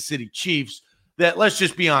Kansas City Chiefs, that, let's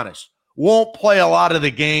just be honest, won't play a lot of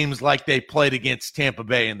the games like they played against Tampa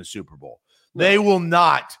Bay in the Super Bowl. No. They will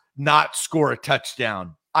not score a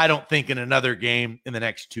touchdown, I don't think, in another game in the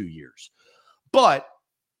next 2 years. But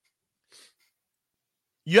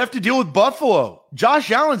you have to deal with Buffalo.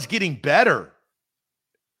 Josh Allen's getting better.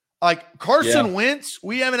 Like Carson Wentz,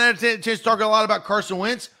 we haven't had a chance to talk a lot about Carson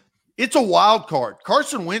Wentz. It's a wild card.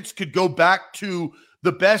 Carson Wentz could go back to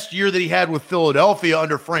the best year that he had with Philadelphia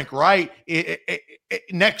under Frank Reich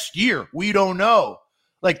next year. We don't know.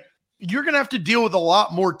 Like, you're going to have to deal with a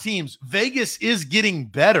lot more teams. Vegas is getting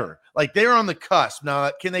better. Like, they're on the cusp.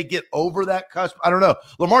 Now, can they get over that cusp? I don't know.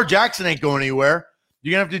 Lamar Jackson ain't going anywhere.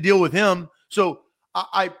 You're going to have to deal with him. So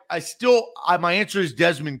I my answer is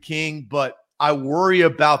Desmond King, but I worry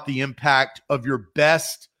about the impact of your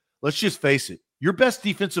best. Let's just face it. Your best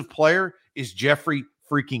defensive player is Jeffrey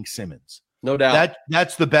freaking Simmons. No doubt.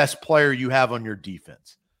 That's the best player you have on your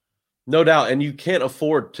defense. No doubt. And you can't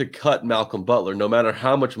afford to cut Malcolm Butler no matter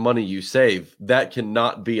how much money you save. That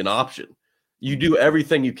cannot be an option. You do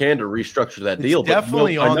everything you can to restructure that deal.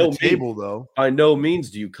 Definitely on the table, though. By no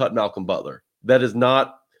means do you cut Malcolm Butler. That is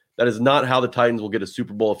not how the Titans will get a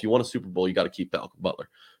Super Bowl. If you want a Super Bowl, you got to keep Malcolm Butler.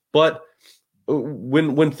 But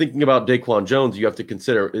when thinking about Daquan Jones, you have to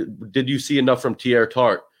consider, did you see enough from Teair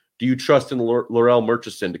Tart? Do you trust in Laurel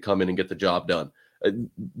Murchison to come in and get the job done?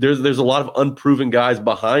 There's a lot of unproven guys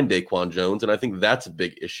behind Daquan Jones, and I think that's a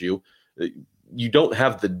big issue. You don't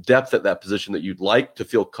have the depth at that position that you'd like to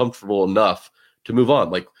feel comfortable enough to move on.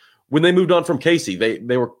 Like when they moved on from Casey,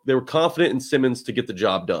 they were confident in Simmons to get the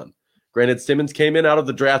job done. Granted, Simmons came in out of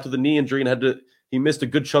the draft with a knee injury and he missed a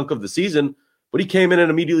good chunk of the season, but he came in and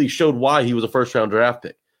immediately showed why he was a first-round draft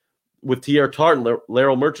pick. With T.R. Tartan,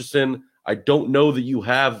 Laryl Murchison, I don't know that you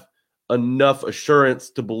have enough assurance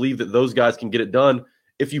to believe that those guys can get it done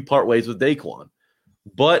if you part ways with Daquan.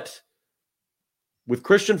 But with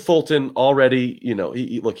Christian Fulton already,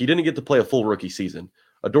 he didn't get to play a full rookie season.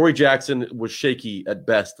 Adoree Jackson was shaky at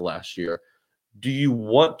best last year. Do you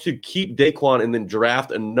want to keep Daquan and then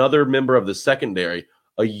draft another member of the secondary,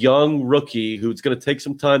 a young rookie who's going to take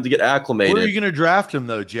some time to get acclimated? Where are you going to draft him,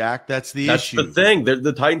 though, Jack? That's issue. That's the thing.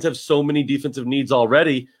 The Titans have so many defensive needs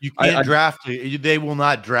already. You can't draft. They will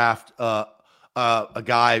not draft a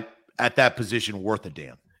guy at that position worth a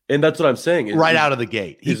damn. And that's what I'm saying. Right out of the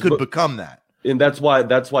gate. He could become that. And that's why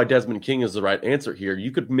Desmond King is the right answer here.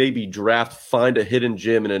 You could maybe find a hidden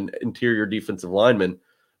gem in an interior defensive lineman,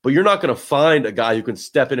 but you're not going to find a guy who can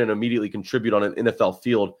step in and immediately contribute on an NFL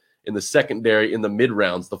field in the secondary, in the mid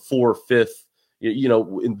rounds, the 4th, 5th,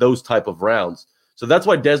 in those type of rounds. So that's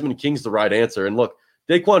why Desmond King's the right answer. And look,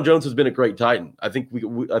 Daquan Jones has been a great Titan. I think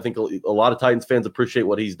I think a lot of Titans fans appreciate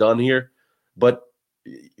what he's done here, but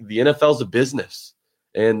the NFL's a business,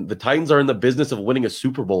 and the Titans are in the business of winning a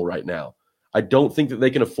Super Bowl right now. I don't think that they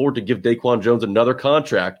can afford to give Daquan Jones another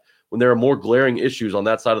contract when there are more glaring issues on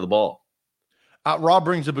that side of the ball. Rob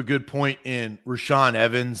brings up a good point in Rashaan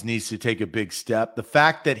Evans needs to take a big step. The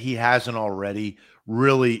fact that he hasn't already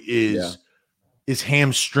really is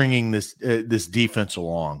hamstringing this defense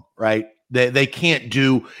along, right? They can't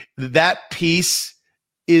do that piece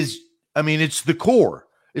it's the core.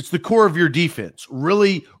 It's the core of your defense.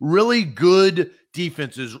 Really, really good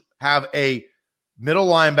defenses have a middle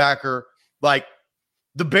linebacker like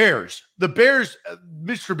the Bears. The Bears,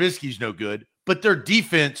 Mitch Trubisky's no good, but their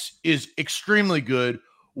defense is extremely good.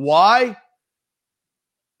 Why?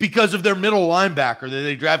 Because of their middle linebacker that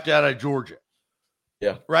they drafted out of Georgia.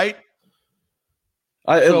 Yeah. Right?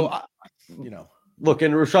 Look,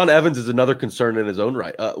 and Rashaan Evans is another concern in his own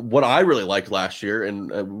right. What I really liked last year,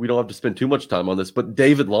 and we don't have to spend too much time on this, but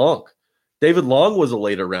David Long. David Long was a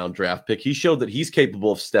later round draft pick. He showed that he's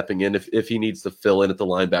capable of stepping in if he needs to fill in at the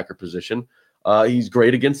linebacker position. He's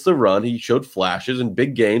great against the run. He showed flashes in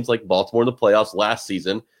big games like Baltimore in the playoffs last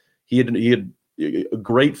season. He had a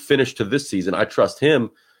great finish to this season. I trust him,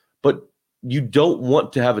 but you don't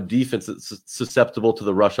want to have a defense that's susceptible to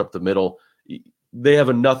the rush up the middle. They have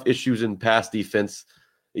enough issues in pass defense.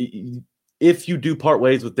 If you do part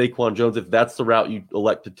ways with Daquan Jones, if that's the route you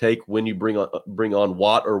elect to take when you bring on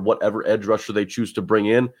Watt or whatever edge rusher they choose to bring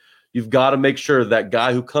in, you've got to make sure that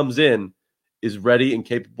guy who comes in is ready and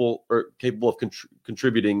capable of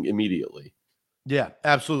contributing immediately. Yeah,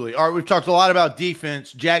 absolutely. All right, we've talked a lot about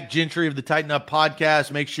defense. Jack Gentry of the Tighten Up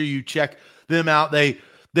podcast. Make sure you check them out. They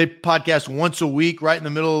podcast once a week, right in the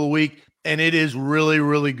middle of the week, and it is really,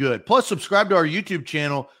 really good. Plus, subscribe to our YouTube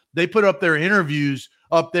channel. They put up their interviews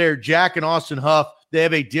up there. Jack and Austin Huff, they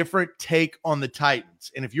have a different take on the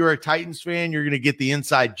Titans. And if you're a Titans fan, you're going to get the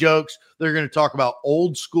inside jokes. They're going to talk about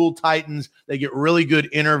old school Titans. They get really good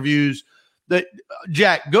interviews.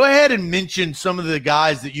 Jack, go ahead and mention some of the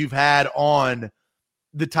guys that you've had on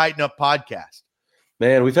the Tighten Up podcast.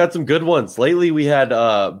 Man, we've had some good ones. Lately, we had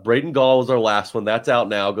Braden Gall was our last one. That's out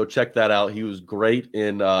now. Go check that out. He was great.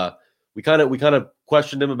 And we kind of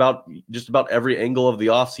questioned him about just about every angle of the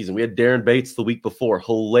offseason. We had Darren Bates the week before.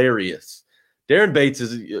 Hilarious. Darren Bates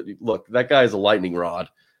that guy is a lightning rod.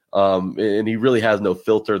 And he really has no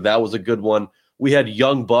filter. That was a good one. We had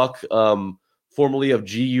Young Buck, formerly of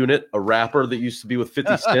G Unit, a rapper that used to be with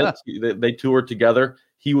 50 Cent. They toured together.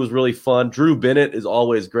 He was really fun. Drew Bennett is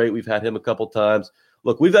always great. We've had him a couple times.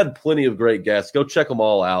 Look, we've had plenty of great guests. Go check them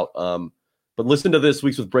all out. But listen to this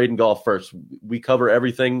week's with Braden Gall first. We cover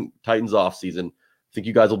everything Titans offseason. I think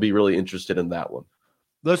you guys will be really interested in that one.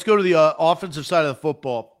 Let's go to the offensive side of the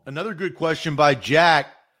football. Another good question by Jack.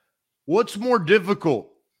 What's more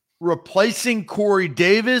difficult, replacing Corey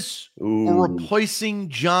Davis or replacing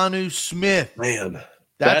Jonnu Smith? Man,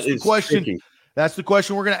 that's the question. Tricky. That's the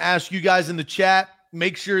question we're going to ask you guys in the chat.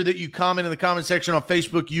 Make sure that you comment in the comment section on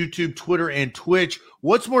Facebook, YouTube, Twitter, and Twitch.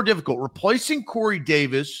 What's more difficult, replacing Corey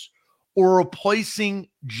Davis or replacing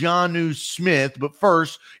Jonnu Smith? But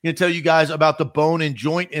first, I'm going to tell you guys about the Bone and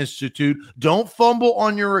Joint Institute. Don't fumble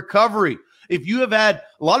on your recovery. If you have had,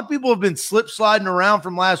 a lot of people have been slip sliding around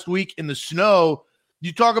from last week in the snow.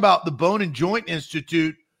 You talk about the Bone and Joint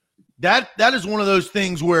Institute. That is one of those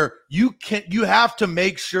things where you have to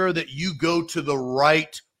make sure that you go to the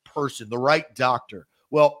right person, the right doctor.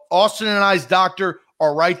 Well, Austin and I's doctor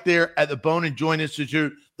are right there at the Bone and Joint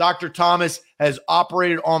Institute. Dr. Thomas has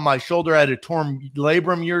operated on my shoulder. I had a torn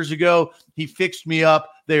labrum years ago. He fixed me up.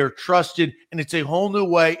 They are trusted, and it's a whole new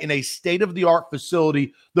way in a state-of-the-art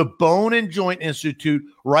facility, the Bone and Joint Institute,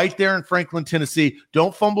 right there in Franklin, Tennessee.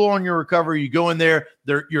 Don't fumble on your recovery. You go in there.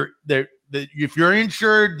 If you're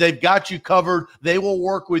insured, they've got you covered. They will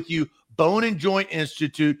work with you. Bone and Joint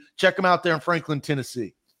Institute. Check them out there in Franklin,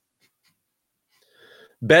 Tennessee.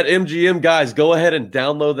 BetMGM, guys, go ahead and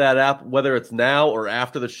download that app, whether it's now or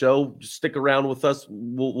after the show. Just stick around with us.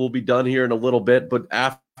 We'll be done here in a little bit. But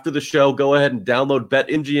after the show, go ahead and download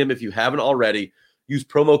BetMGM if you haven't already. Use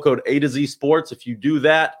promo code A to Z Sports. If you do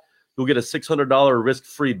that, you'll get a $600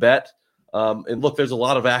 risk-free bet. And look, there's a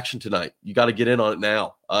lot of action tonight. You got to get in on it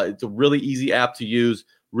now. It's a really easy app to use,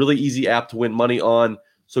 really easy app to win money on.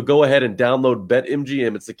 So go ahead and download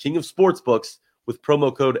BetMGM. It's the king of sportsbooks with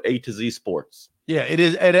promo code A to Z Sports. Yeah, it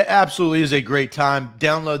is. It absolutely is a great time.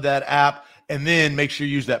 Download that app and then make sure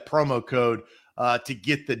you use that promo code to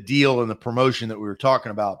get the deal and the promotion that we were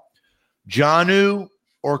talking about. Jonnu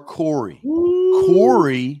or Corey? Ooh.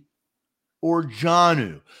 Corey or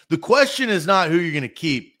Jonnu? The question is not who you're going to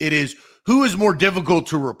keep. It is who is more difficult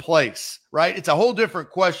to replace, right? It's a whole different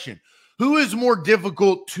question. Who is more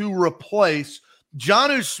difficult to replace?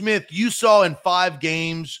 Jonnu Smith, you saw in 5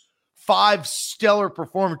 games, 5 stellar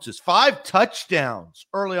performances, 5 touchdowns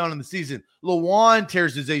early on in the season. Lewan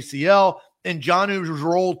tears his ACL, and Jonnu's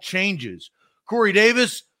role changes. Corey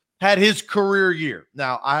Davis had his career year.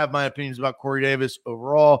 Now, I have my opinions about Corey Davis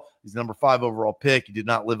overall. He's number 5 overall pick. He did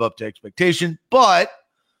not live up to expectation. But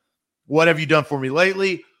what have you done for me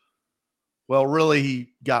lately? Well, really,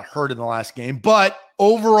 he got hurt in the last game. But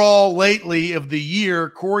overall, lately of the year,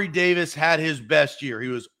 Corey Davis had his best year. He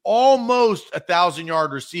was almost a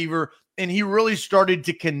 1,000-yard receiver, and he really started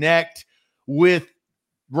to connect with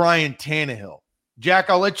Ryan Tannehill. Jack,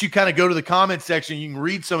 I'll let you kind of go to the comment section. You can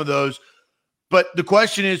read some of those. But the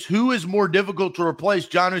question is, who is more difficult to replace,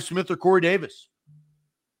 Jonnu Smith or Corey Davis?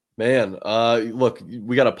 Man, look,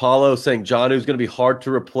 we got Apollo saying Jonnu's going to be hard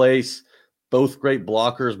to replace. Both great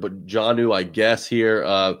blockers, but Jonnu, I guess, here.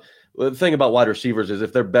 The thing about wide receivers is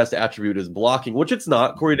if their best attribute is blocking, which it's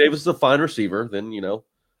not. Corey Davis is a fine receiver, then,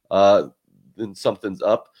 then something's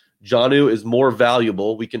up. Jonnu is more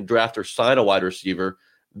valuable. We can draft or sign a wide receiver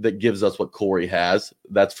that gives us what Corey has.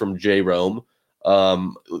 That's from J. Rome.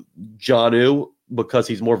 Jonnu, because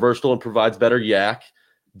he's more versatile and provides better yak.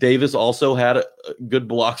 Davis also had a good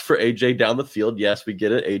blocks for AJ down the field. Yes, we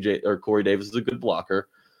get it. Corey Davis is a good blocker.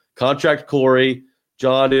 Contract Corey,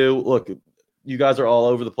 Jonnu. Look, you guys are all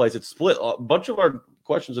over the place. It's split. A bunch of our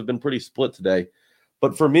questions have been pretty split today.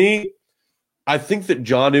 But for me, I think that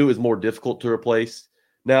Jonnu is more difficult to replace.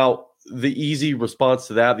 Now, the easy response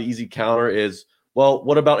to that, the easy counter is, well,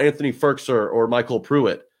 what about Anthony Ferkser or Michael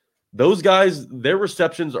Pruitt? Those guys, their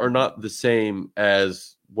receptions are not the same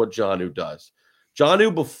as what Jonnu does.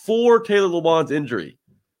 Jonnu, before Taylor Lewan's injury,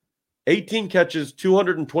 18 catches,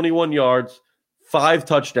 221 yards, 5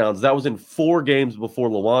 touchdowns. That was in 4 games before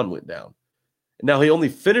Lewan went down. Now, he only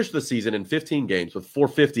finished the season in 15 games with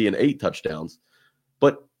 450 and 8 touchdowns,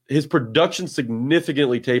 but his production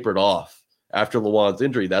significantly tapered off after Lewan's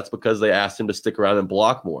injury. That's because they asked him to stick around and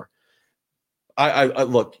block more. I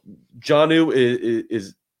look, Jonnu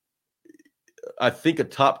is I think a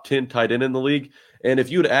top 10 tight end in the league. And if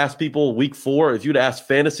you had asked people week 4, if you'd asked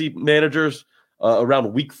fantasy managers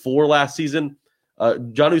around week 4 last season,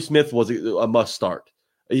 Jonnu Smith was a must start.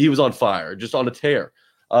 He was on fire, just on a tear.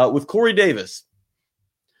 With Corey Davis,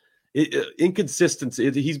 inconsistency.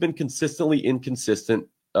 He's been consistently inconsistent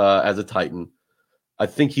as a Titan. I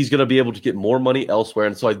think he's going to be able to get more money elsewhere.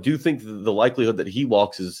 And so I do think the likelihood that he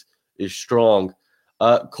walks is strong.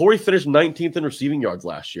 Corey finished 19th in receiving yards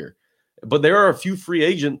last year. But there are a few free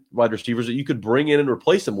agent wide receivers that you could bring in and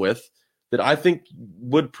replace him with that I think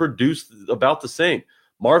would produce about the same.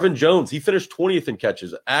 Marvin Jones, he finished 20th in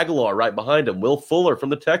catches. Aguilar right behind him. Will Fuller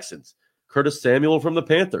from the Texans. Curtis Samuel from the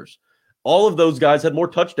Panthers. All of those guys had more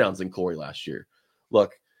touchdowns than Corey last year.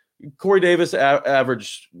 Look, Corey Davis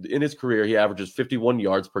averaged, in his career, he averages 51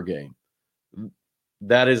 yards per game.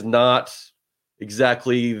 That is not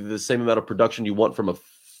exactly the same amount of production you want from a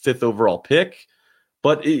 5th overall pick.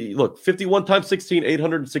 But look, 51 times 16,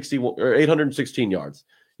 816 yards.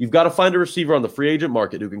 You've got to find a receiver on the free agent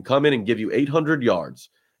market who can come in and give you 800 yards.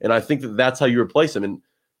 And I think that that's how you replace him. And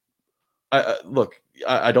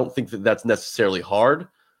I don't think that that's necessarily hard.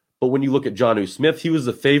 But when you look at Jonnu Smith, he was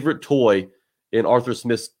the favorite toy in Arthur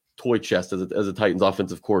Smith's toy chest as a Titans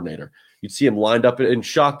offensive coordinator. You'd see him lined up in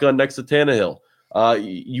shotgun next to Tannehill.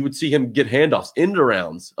 You would see him get handoffs, end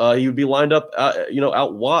arounds. He would be lined up,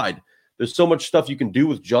 out wide. There's so much stuff you can do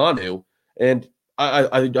with Jonnu. And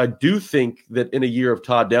I do think that in a year of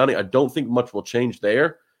Todd Downing, I don't think much will change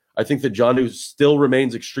there. I think that Jonnu still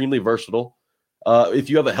remains extremely versatile. If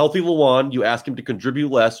you have a healthy Lewan, you ask him to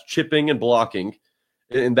contribute less, chipping and blocking,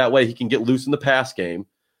 and that way he can get loose in the pass game.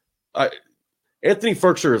 Anthony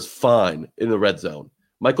Ferkshire is fine in the red zone.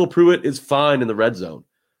 Michael Pruitt is fine in the red zone.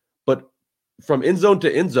 But from end zone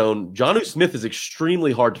to end zone, Jonnu Smith is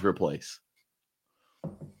extremely hard to replace.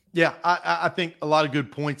 Yeah, I think a lot of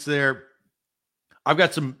good points there. I've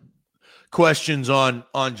got some questions on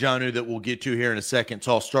Jonnu that we'll get to here in a second,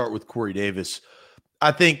 so I'll start with Corey Davis.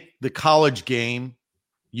 I think the college game,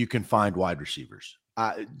 you can find wide receivers.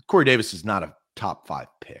 Corey Davis is not a top 5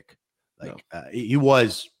 pick. He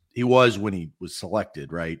was when he was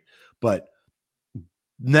selected, right? But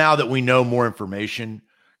now that we know more information,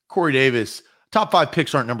 Corey Davis, top 5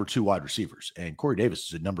 picks aren't number 2 wide receivers, and Corey Davis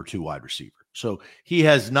is a number 2 wide receiver. So he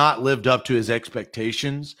has not lived up to his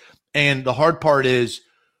expectations. And the hard part is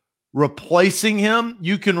replacing him.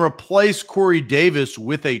 You can replace Corey Davis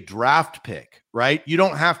with a draft pick, right? You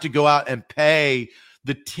don't have to go out and pay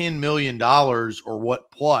the $10 million or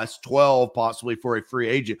what plus 12 possibly for a free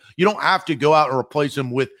agent. You don't have to go out and replace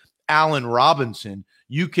him with Allen Robinson.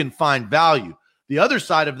 You can find value. The other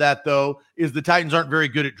side of that, though, is the Titans aren't very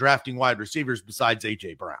good at drafting wide receivers besides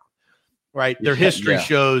A.J. Brown, right? Their history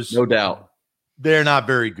shows no doubt they're not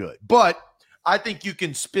very good. But I think you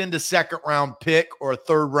can spend a second-round pick or a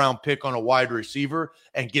third-round pick on a wide receiver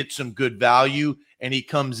and get some good value, and he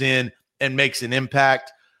comes in and makes an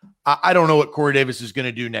impact. I don't know what Corey Davis is going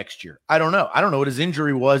to do next year. I don't know. I don't know what his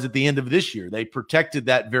injury was at the end of this year. They protected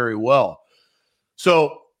that very well.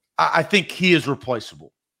 So I think he is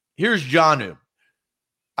replaceable. Here's Jonnu.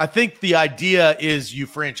 I think the idea is you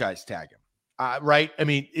franchise tag him, right? I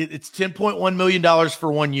mean, it's $10.1 million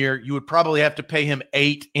for 1 year. You would probably have to pay him $8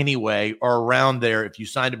 million anyway, or around there if you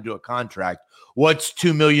signed him to a contract. What's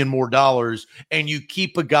 $2 million more? And you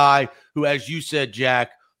keep a guy who, as you said,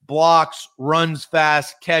 Jack, blocks, runs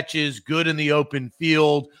fast, catches, good in the open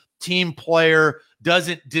field, team player,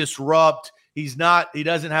 doesn't disrupt. He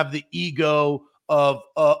doesn't have the ego of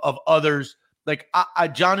others. Like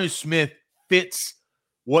Jonnu Smith fits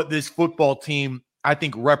what this football team, I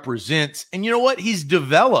think, represents. And you know what? He's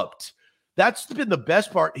developed. That's been the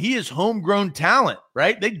best part. He is homegrown talent,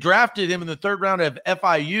 right? They drafted him in the 3rd round of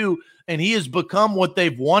FIU, and he has become what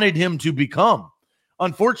they've wanted him to become.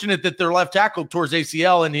 Unfortunate that their left tackle towards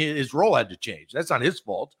ACL and his role had to change. That's not his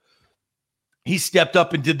fault. He stepped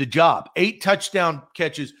up and did the job. 8 touchdown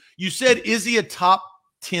catches. You said, is he a top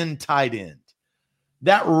 10 tight end?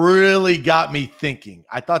 That really got me thinking.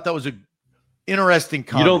 I thought that was a interesting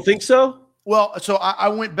comment. You don't think so? Well, so I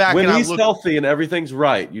went back when and he's healthy and everything's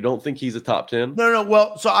right. You don't think he's a top 10? No.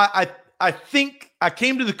 Well, so I think I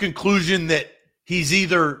came to the conclusion that he's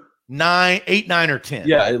either 8, 9, or 10.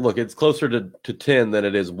 Yeah, look, it's closer to 10 than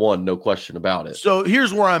it is 1, no question about it. So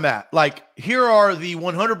here's where I'm at. Like, here are the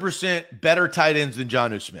 100% better tight ends than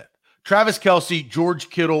Jonnu Smith. Travis Kelce, George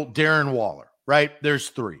Kittle, Darren Waller, right? There's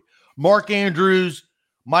 3. Mark Andrews,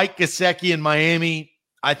 Mike Gesicki in Miami.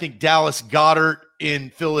 I think Dallas Goedert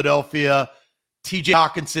in Philadelphia, TJ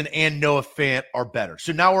Hawkinson, and Noah Fant are better.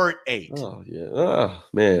 So now we're at 8. Oh, yeah. Oh,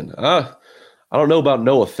 man. I don't know about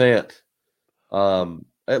Noah Fant.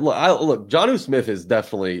 Look, Jonnu Smith is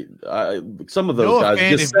definitely some of those Noah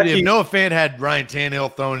guys. Fant, if Noah Fant had Ryan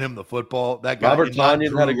Tannehill throwing him the football, that guy. Robert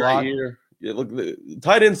Tonyan had a great year. Yeah, look,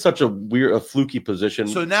 tight end's such a fluky position.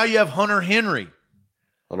 So now you have Hunter Henry,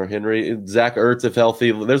 Zach Ertz if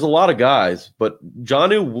healthy. There's a lot of guys, but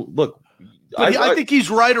Jonnu, look. I think he's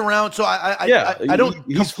right around. So I don't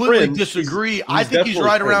completely disagree. I think he's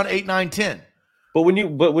right around 8, 9, 10. But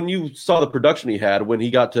when you saw the production he had when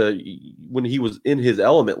he was in his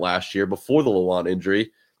element last year before the Lewan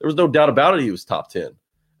injury, there was no doubt about it. He was top 10.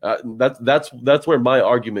 That's where my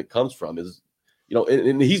argument comes from. Is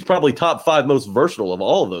and he's probably top 5 most versatile of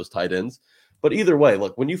all of those tight ends. But either way,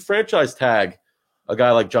 look, when you franchise tag a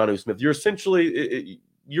guy like Jonnu Smith, you're essentially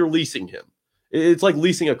you're leasing him. It's like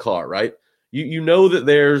leasing a car, right? You know that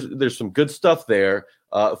there's some good stuff there.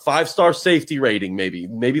 5-star safety rating,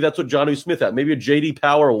 maybe that's what Jonnu Smith had. Maybe a J.D.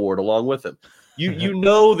 Power Award along with him. You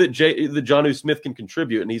know that Jonnu Smith can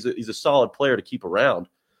contribute, and he's a solid player to keep around.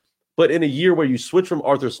 But in a year where you switch from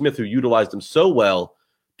Arthur Smith, who utilized him so well,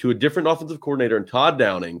 to a different offensive coordinator in Todd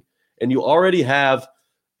Downing, and you already have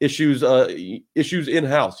issues in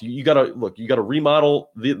house. You got to remodel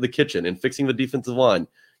the kitchen and fixing the defensive line.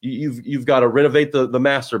 You've got to renovate the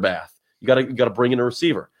master bath. You got to bring in a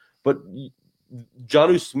receiver. But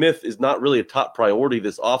Jonnu Smith is not really a top priority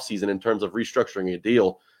this offseason in terms of restructuring a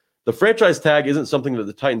deal. The franchise tag isn't something that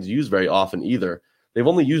the Titans use very often either. They've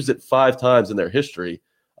only used it 5 times in their history,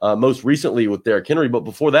 most recently with Derrick Henry. But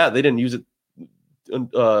before that, they didn't use it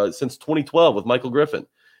since 2012 with Michael Griffin.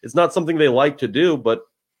 It's not something they like to do, but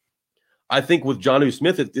I think with Jonnu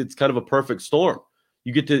Smith, it's kind of a perfect storm.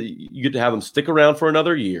 You get to have him stick around for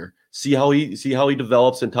another year, see how he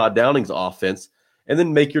develops in Todd Downing's offense, and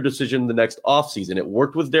then make your decision the next offseason. It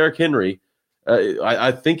worked with Derrick Henry.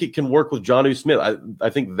 I think it can work with Jonnu Smith. I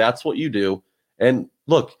think that's what you do. And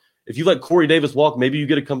look, if you let Corey Davis walk, maybe you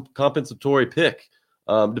get a compensatory pick,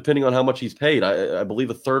 depending on how much he's paid. I believe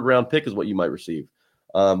a third-round pick is what you might receive.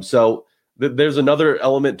 So there's another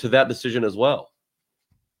element to that decision as well.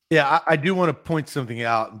 Yeah, I do want to point something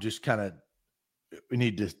out and just kind of we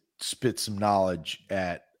need to spit some knowledge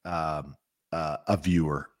at a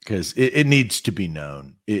viewer because it needs to be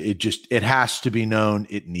known. It has to be known.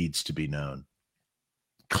 It needs to be known.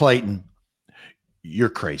 Clayton, you're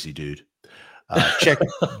crazy, dude.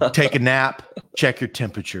 Take a nap, check your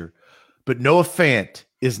temperature. But Noah Fant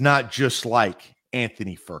is not just like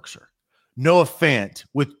Anthony Firkser. Noah Fant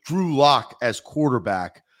with Drew Lock as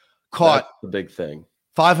quarterback caught the big thing.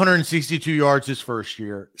 562 yards his first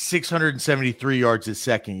year, 673 yards his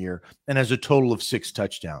second year, and has a total of 6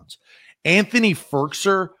 touchdowns. Anthony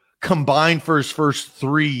Firkser combined for his first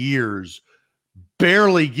 3 years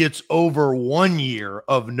barely gets over 1 year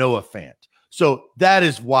of Noah Fant. So that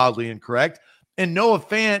is wildly incorrect. And Noah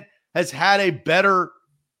Fant has had a better,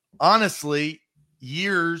 honestly,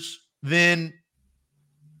 years than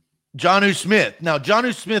Jonnu Smith. Now,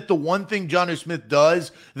 Jonnu Smith, the one thing Jonnu Smith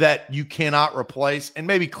does that you cannot replace, and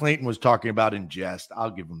maybe Clayton was talking about in jest, I'll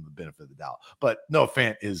give him the benefit of the doubt, but Noah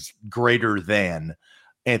Fant is greater than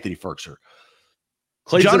Anthony Firkser.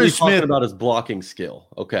 Clayton's talking about his blocking skill.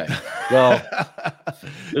 Okay. Well,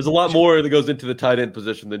 there's a lot more that goes into the tight end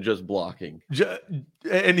position than just blocking.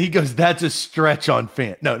 And he goes, that's a stretch on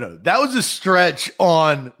Fant. No, that was a stretch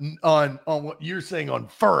on what you're saying on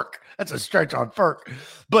Firk. That's a stretch on Firk.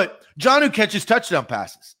 But Jonnu catches touchdown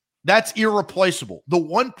passes. That's irreplaceable. The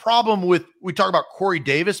one problem we talk about Corey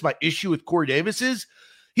Davis, my issue with Corey Davis is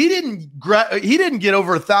he didn't get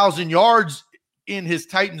over 1,000 yards in his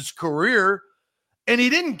Titans career. And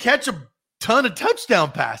he didn't catch a ton of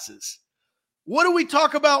touchdown passes. What do we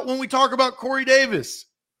talk about when we talk about Corey Davis?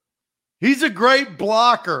 He's a great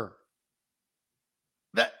blocker.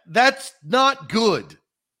 That's not good.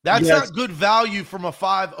 That's not good value from a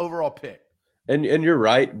 5 overall pick. And you're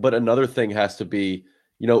right, but another thing has to be,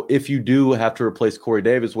 if you do have to replace Corey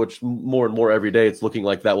Davis, which more and more every day it's looking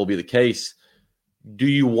like that will be the case, do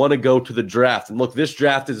you want to go to the draft? And look, this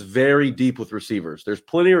draft is very deep with receivers. There's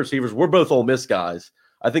plenty of receivers. We're both Ole Miss guys.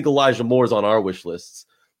 I think Elijah Moore is on our wish lists.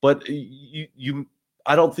 But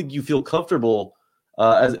I don't think you feel comfortable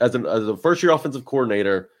as a first-year offensive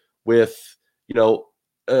coordinator with,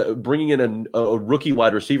 bringing in a rookie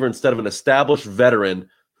wide receiver instead of an established veteran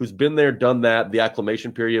who's been there, done that. The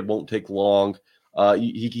acclimation period won't take long.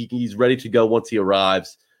 He's ready to go once he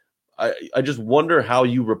arrives. I just wonder how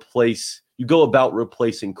you go about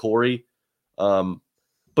replacing Corey.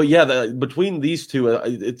 But yeah, between these two,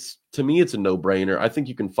 to me, it's a no-brainer. I think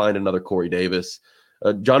you can find another Corey Davis.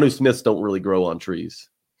 Jonnu Smiths don't really grow on trees.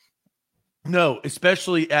 No,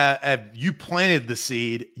 especially you planted the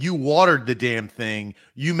seed, you watered the damn thing,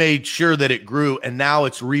 you made sure that it grew, and now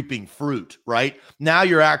it's reaping fruit, right? Now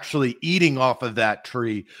you're actually eating off of that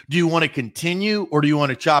tree. Do you want to continue, or do you want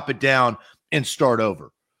to chop it down and start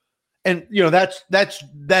over? And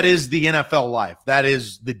that is the NFL life. That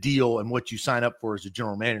is the deal and what you sign up for as a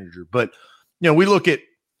general manager. But we look at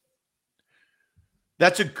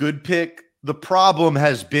that's a good pick. The problem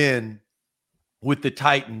has been with the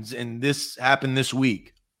Titans, and this happened this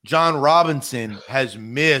week. John Robinson has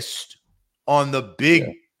missed on the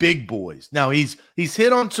big boys. Now he's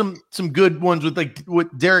hit on some good ones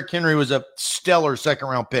with Derrick Henry was a stellar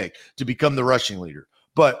second-round pick to become the rushing leader.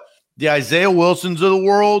 But the Isaiah Wilsons of the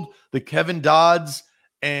world, the Kevin Dodds,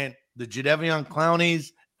 and the Jadeveon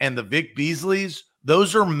Clowneys, and the Vic Beasleys,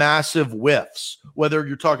 those are massive whiffs, whether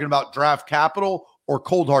you're talking about draft capital or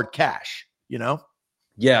cold hard cash,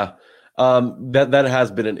 Yeah, that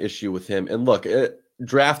has been an issue with him. And look,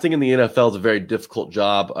 drafting in the NFL is a very difficult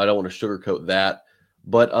job. I don't want to sugarcoat that.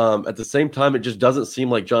 But at the same time, it just doesn't seem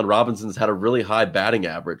like John Robinson's had a really high batting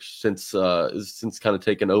average since kind of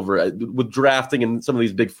taken over with drafting and some of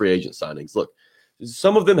these big free agent signings. Look,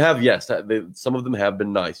 some of them have, some of them have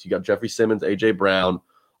been nice. You got Jeffrey Simmons, A.J. Brown,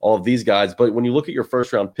 all of these guys. But when you look at your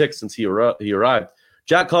first-round picks since he arrived,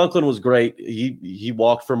 Jack Conklin was great. He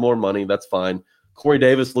walked for more money. That's fine. Corey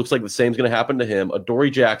Davis looks like the same's going to happen to him.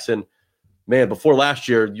 Adoree Jackson, man, before last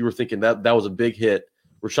year, you were thinking that was a big hit.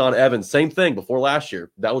 Rashaan Evans, same thing before last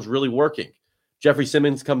year. That was really working. Jeffrey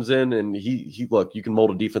Simmons comes in, and he look, you can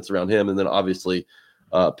mold a defense around him. And then obviously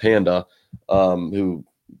Panda, who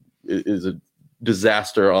is a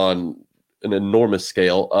disaster on an enormous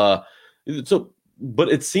scale. But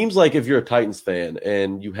it seems like if you're a Titans fan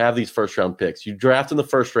and you have these first-round picks, you draft in the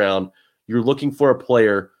first round, you're looking for a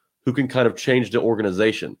player who can kind of change the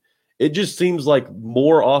organization. It just seems like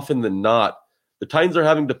more often than not, the Titans are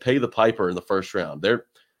having to pay the piper in the first round. They're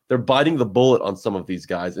biting the bullet on some of these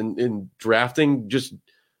guys and in drafting just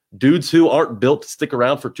dudes who aren't built to stick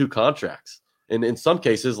around for 2 contracts. And in some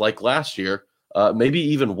cases, like last year, maybe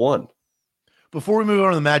even 1. Before we move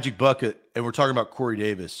on to the Magic Bucket, and we're talking about Corey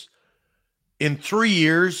Davis, in 3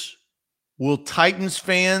 years, will Titans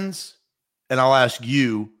fans, and I'll ask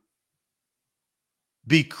you,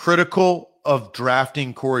 be critical of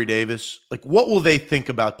drafting Corey Davis? Like, what will they think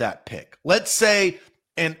about that pick? Let's say,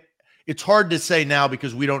 and it's hard to say now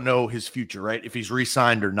because we don't know his future, right? If he's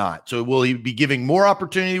re-signed or not. So will he be giving more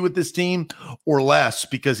opportunity with this team or less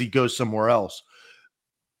because he goes somewhere else?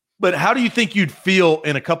 But how do you think you'd feel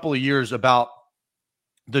in a couple of years about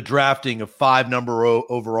the drafting of 5 number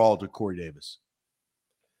overall to Corey Davis?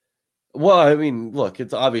 Well, I mean, look,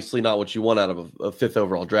 it's obviously not what you want out of a 5th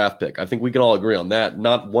overall draft pick. I think we can all agree on that.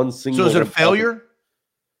 Not one single. So is it a failure?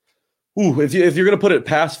 If you're going to put it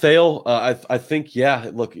pass fail, I think,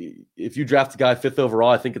 yeah. Look, if you draft a guy 5th overall,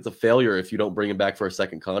 I think it's a failure if you don't bring him back for a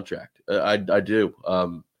second contract. I do.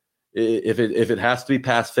 If it has to be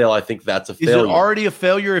pass fail, I think that's a failure. Is it already a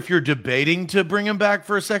failure if you're debating to bring him back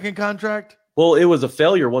for a second contract? Well, it was a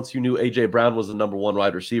failure once you knew A.J. Brown was the number 1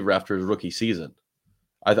 wide receiver after his rookie season.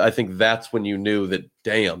 I think that's when you knew that,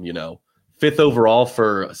 damn, 5th overall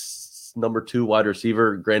for a number 2 wide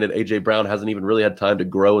receiver. Granted, A.J. Brown hasn't even really had time to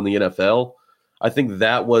grow in the NFL. I think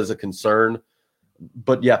that was a concern.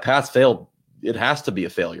 But, yeah, pass fail, it has to be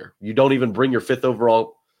a failure. You don't even bring your 5th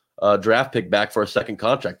overall draft pick back for a second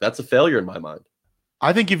contract. That's a failure in my mind.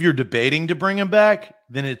 I think if you're debating to bring him back,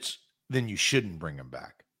 then you shouldn't bring him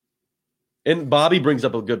back. And Bobby brings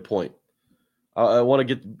up a good point. I want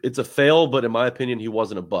to it's a fail, but in my opinion, he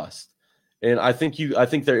wasn't a bust. And I think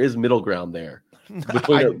there is middle ground there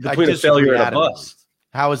between a failure and a bust.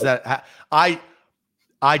 How is that?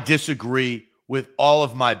 I disagree with all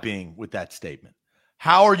of my being with that statement.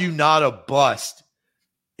 How are you not a bust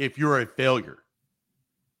if you're a failure?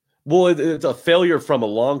 Well, it's a failure from a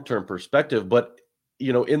long-term perspective, but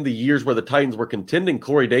in the years where the Titans were contending,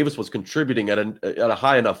 Corey Davis was contributing at a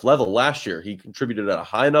high enough level last year. He contributed at a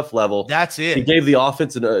high enough level. That's it. He gave the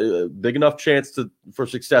offense a big enough chance for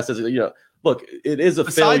success. Look, it is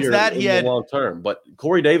a failure in the long term, but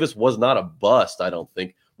Corey Davis was not a bust, I don't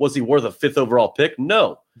think. Was he worth a 5th overall pick?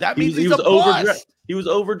 No. That means he was a bust. He was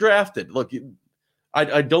overdrafted. Look,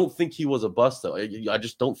 I don't think he was a bust, though. I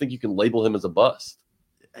just don't think you can label him as a bust.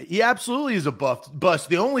 He absolutely is a bust.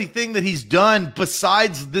 The only thing that he's done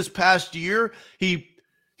besides this past year, he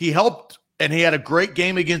helped, and he had a great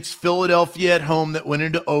game against Philadelphia at home that went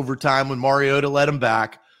into overtime when Mariota let him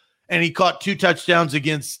back. And he caught 2 touchdowns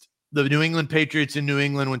against the New England Patriots in New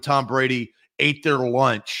England when Tom Brady ate their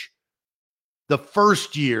lunch the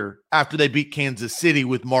first year after they beat Kansas City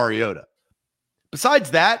with Mariota.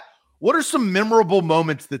 Besides that, what are some memorable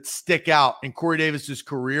moments that stick out in Corey Davis's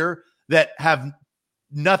career that have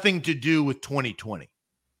nothing to do with 2020?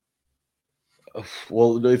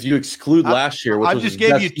 Well, if you exclude last year, which I just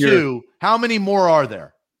gave you 2. How many more are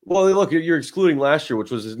there? Well, look, you're excluding last year,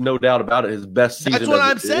 which was no doubt about it his best season. That's what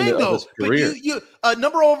I'm saying, though. But you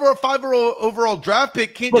number over a 5 overall draft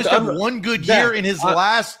pick can't just have one good year in his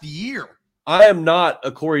last year. I am not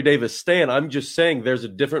a Corey Davis stan. I'm just saying there's a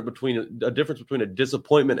difference between a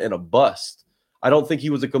disappointment and a bust. I don't think he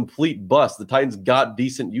was a complete bust. The Titans got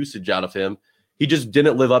decent usage out of him. He just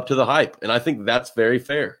didn't live up to the hype, and I think that's very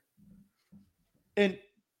fair. And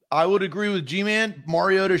I would agree with G-Man.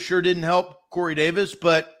 Mariota sure didn't help Corey Davis,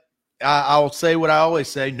 but I'll say what I always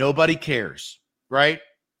say. Nobody cares, right?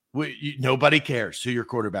 Nobody cares who your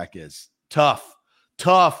quarterback is. Tough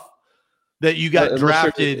that you got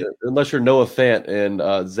drafted. Unless you're Noah Fant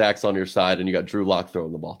and Zach's on your side and you got Drew Lock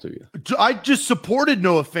throwing the ball to you. I just supported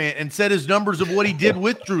Noah Fant and said his numbers of what he did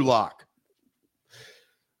with Drew Lock.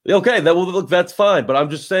 Okay, look, that's fine, but I'm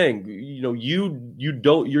just saying,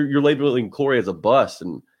 you're labeling Corey as a bust,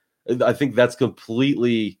 and I think that's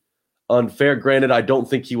completely unfair. Granted, I don't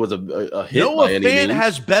think he was a hit. Noah by any Fant means.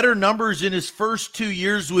 has better numbers in his first 2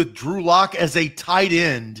 years with Drew Lock as a tight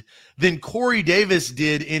end than Corey Davis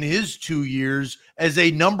did in his 2 years as a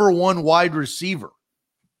number 1 wide receiver.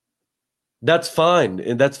 That's fine,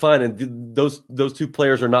 and those 2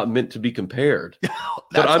 players are not meant to be compared.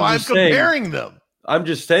 That's why I'm comparing them. I'm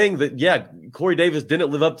just saying that, yeah, Corey Davis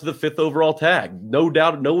didn't live up to the 5th overall tag. No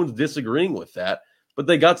doubt, no one's disagreeing with that. but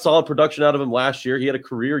they got solid production out of him last year. He had a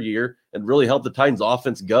career year and really helped the Titans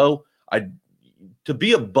offense go. To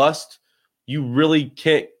be a bust, you really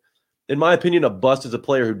can't. In my opinion, a bust is a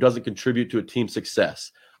player who doesn't contribute to a team's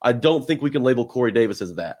success. I don't think we can label Corey Davis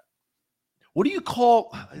as that. What do you call?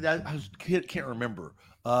 I can't remember.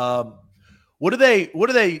 What do they?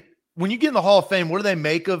 When you get in the Hall of Fame, what do they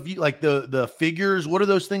make of you? Like the figures? What are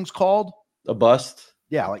those things called? A bust?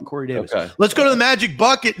 Yeah, like Corey Davis. Okay. Let's go to the Magic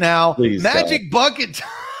Bucket now. Please, Magic Bucket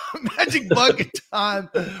time. Magic Bucket time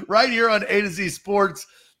right here on A to Z Sports.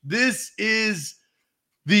 This is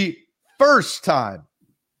the first time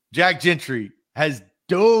Jack Gentry has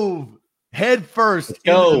dove head first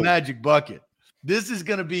into the Magic Bucket. This is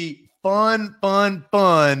going to be fun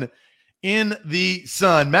in the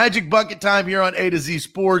sun. Magic Bucket time here on A to Z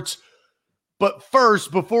Sports. But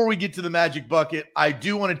first, before we get to the Magic Bucket, I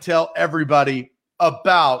do want to tell everybody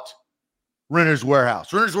about Renters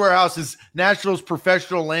Warehouse. Renters Warehouse is Nashville's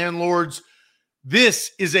professional landlords.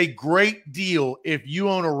 This is a great deal if you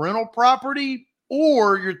own a rental property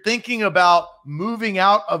or you're thinking about moving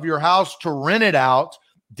out of your house to rent it out,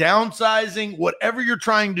 downsizing, whatever you're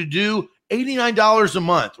trying to do. $89 a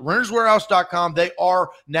month. RentersWarehouse.com. They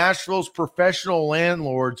are Nashville's professional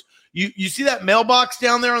landlords. You see that mailbox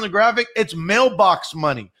down there on the graphic? It's mailbox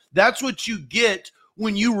money. That's what you get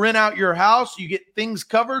when you rent out your house. You get things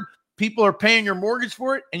covered. People are paying your mortgage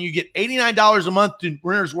for it, and you get $89 a month to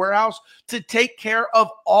Renters Warehouse to take care of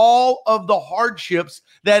all of the hardships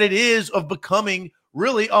that it is of becoming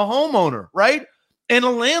really a homeowner, right? And a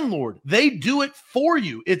landlord. They do it for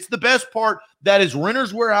you. It's the best part. That is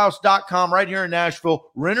renterswarehouse.com right here in Nashville,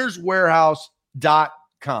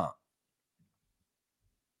 renterswarehouse.com.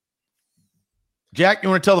 Jack, you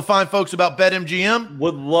want to tell the fine folks about BetMGM?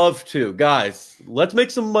 Would love to. Guys, let's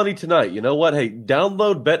make some money tonight. You know what? Hey,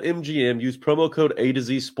 download BetMGM. Use promo code A to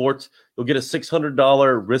Z Sports. You'll get a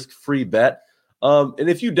 $600 risk-free bet. And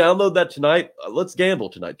if you download that tonight, let's gamble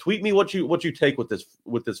tonight. Tweet me what you take with this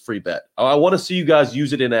free bet. I want to see you guys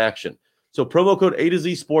use it in action. So promo code A to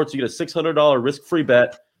Z Sports, you get a $600 risk-free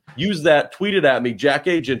bet. Use that. Tweet it at me, Jack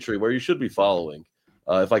A. Gentry, where you should be following.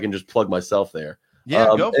 If I can just plug myself there.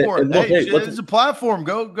 Yeah, go for it. Look, hey, it's a platform.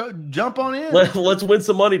 Go, jump on in. Let's win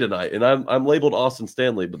some money tonight. And I'm labeled Austin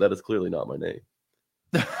Stanley, but that is clearly not my name.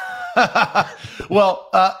 Well,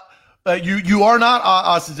 you are not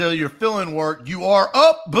Austin Stanley. You're filling work. You are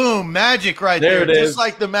up. Boom, magic right there. It is. Just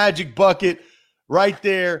like the Magic Bucket right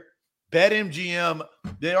there. BetMGM.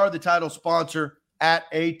 They are the title sponsor at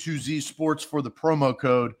A to Z Sports for the promo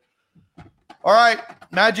code. All right,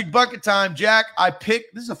 Magic Bucket time. Jack, this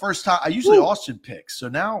is the first time. I usually Austin picks. So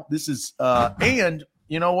now this is and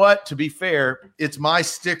you know what? To be fair, it's my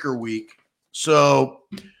sticker week. So,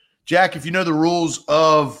 Jack, if you know the rules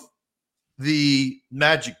of the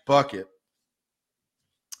Magic Bucket,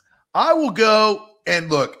 I will go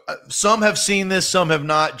and look. Some have seen this, some have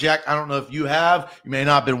not. Jack, I don't know if you have. You may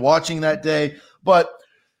not have been watching that day, but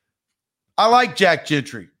I like Jack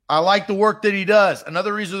Gentry. I like the work that he does.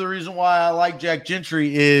 Another reason, the reason why I like Jack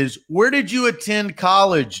Gentry is, where did you attend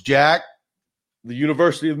college, Jack? The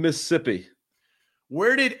University of Mississippi.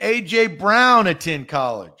 Where did A.J. Brown attend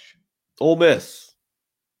college? Ole Miss.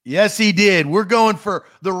 Yes, he did. We're going for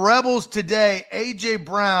the Rebels today. A.J.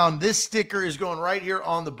 Brown, this sticker is going right here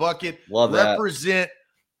on the bucket. Love that. Represent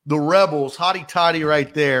the Rebels. Hotty toddy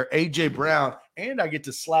right there. A.J. Brown. And I get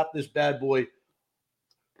to slap this bad boy.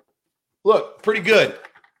 Look, pretty good.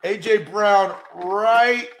 A.J. Brown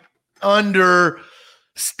right under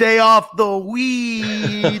Stay Off the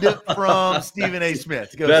Weed from Stephen A.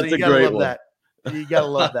 Smith. That's so a great one. That. You got to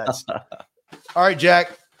love that stuff. All right,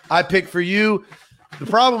 Jack, I pick for you. The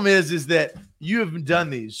problem is that you haven't done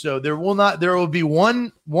these. So there will be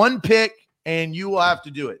one pick and you will have to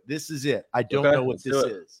do it. This is it. I don't know what this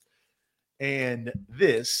is. And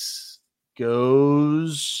this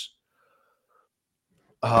goes.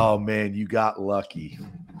 Oh man, you got lucky.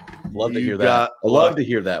 Love to hear that. I love to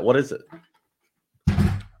hear that. What is it?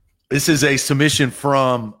 This is a submission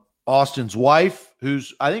from Austin's wife,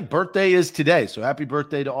 whose I think birthday is today. So happy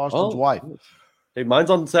birthday to Austin's wife. Hey,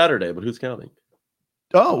 mine's on Saturday, but who's counting?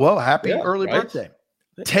 Oh, well, happy early birthday.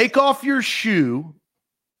 Take off your shoe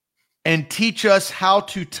and teach us how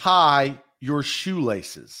to tie your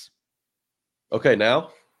shoelaces. Okay,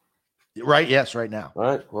 now? Right, yes, right now. All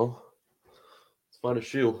right, well, let's find a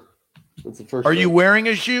shoe. That's the first Are you wearing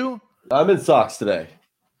a shoe? I'm in socks today.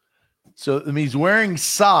 So he's wearing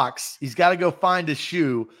socks. He's got to go find a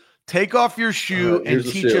shoe. Take off your shoe and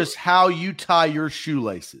teach us how you tie your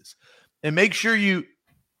shoelaces. And make sure you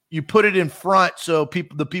put it in front so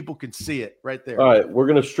the people can see it right there. All right, we're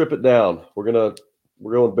gonna strip it down. We're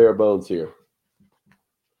going bare bones here.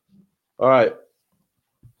 All right.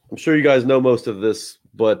 I'm sure you guys know most of this,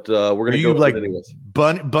 but we're going to go like anyways.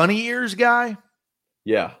 bunny ears guy?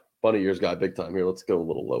 Yeah, bunny ears guy, big time. Here, let's go a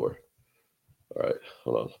little lower. All right,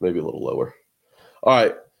 hold on, maybe a little lower. All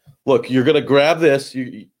right, look, you're going to grab this.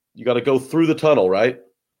 You got to go through the tunnel, right?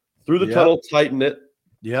 Through the tunnel, tighten it.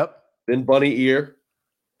 Yep. Then bunny ear.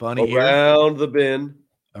 Bunny around the bend.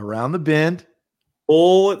 Around the bend.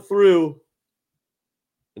 Pull it through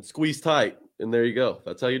and squeeze tight. And there you go.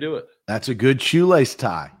 That's how you do it. That's a good shoelace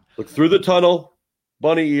tie. Look through the tunnel,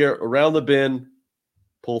 bunny ear, around the bend,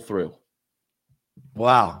 pull through.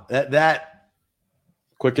 Wow. That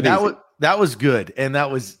quick and easy. That was good. And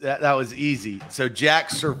that was easy. So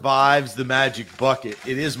Jack survives the magic bucket.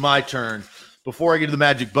 It is my turn. Before I get to the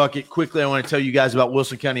magic bucket, quickly, I want to tell you guys about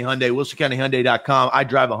Wilson County Hyundai, wilsoncountyhyundai.com. I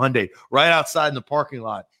drive a Hyundai. Right outside in the parking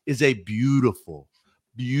lot is a beautiful,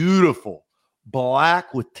 beautiful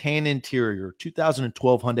black with tan interior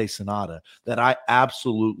 2012 Hyundai Sonata that I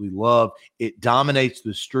absolutely love. It dominates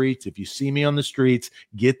the streets. If you see me on the streets,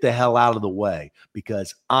 get the hell out of the way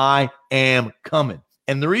because I am coming.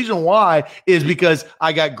 And the reason why is because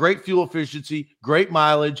I got great fuel efficiency, great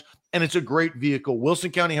mileage, and it's a great vehicle.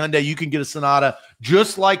 Wilson County Hyundai, you can get a Sonata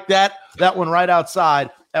just like that one right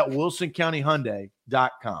outside at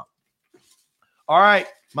wilsoncountyhyundai.com. All right,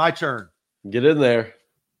 my turn. Get in there.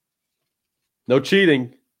 No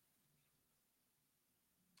cheating.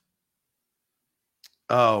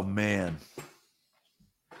 Oh, man.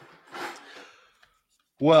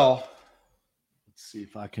 Well, let's see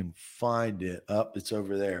if I can find it. It's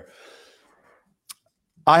over there.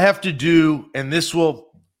 I have to do, and this will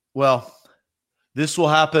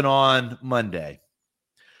happen on Monday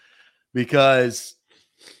because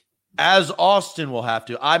as Austin will have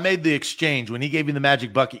to, I made the exchange when he gave me the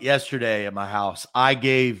magic bucket yesterday at my house. I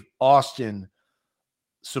gave Austin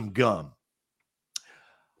some gum.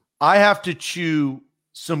 I have to chew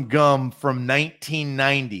some gum from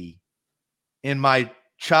 1990 in my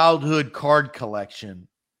childhood card collection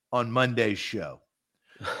on Monday's show.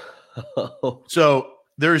 So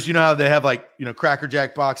there's, how they have Cracker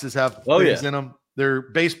Jack boxes have things in them. They're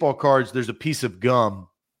baseball cards. There's a piece of gum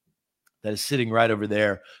that is sitting right over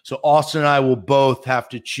there. So Austin and I will both have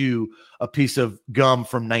to chew a piece of gum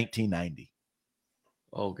from 1990.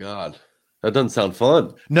 Oh, God. That doesn't sound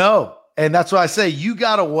fun. No. And that's why I say you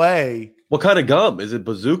got away. What kind of gum? Is it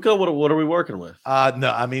Bazooka? What are we working with?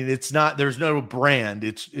 No, I mean, it's not. There's no brand.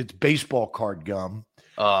 It's baseball card gum.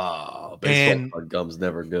 Baseball card gum's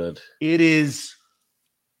never good. It is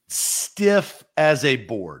stiff as a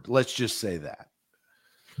board. Let's just say that.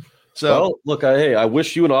 So, look, I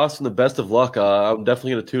wish you and Austin the best of luck. I'm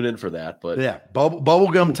definitely going to tune in for that. But yeah,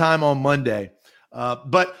 bubblegum time on Monday.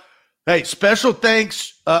 But hey, special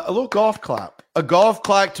thanks, a little golf clap to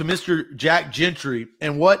Mr. Jack Gentry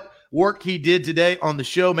and what work he did today on the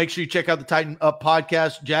show. Make sure you check out the Tighten Up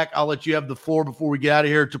podcast. Jack, I'll let you have the floor before we get out of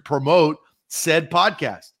here to promote said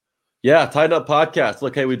podcast. Yeah, Tighten Up podcast.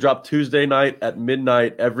 Look, hey, we drop Tuesday night at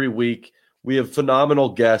midnight every week. We have phenomenal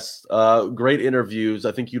guests, great interviews.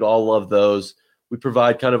 I think you'd all love those. We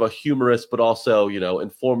provide kind of a humorous but also,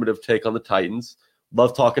 informative take on the Titans.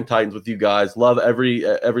 Love talking Titans with you guys. Love every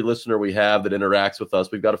listener we have that interacts with us.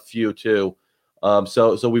 We've got a few too.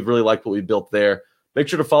 So we've really liked what we built there. Make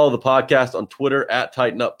sure to follow the podcast on Twitter at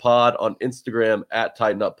Tighten Up Pod, on Instagram at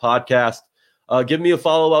Tighten Up Podcast. Give me a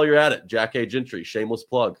follow while you're at it. Jack A. Gentry, shameless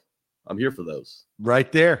plug. I'm here for those. Right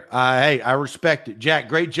there. Hey, I respect it. Jack,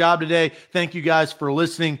 great job today. Thank you guys for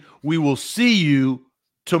listening. We will see you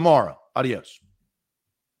tomorrow. Adios.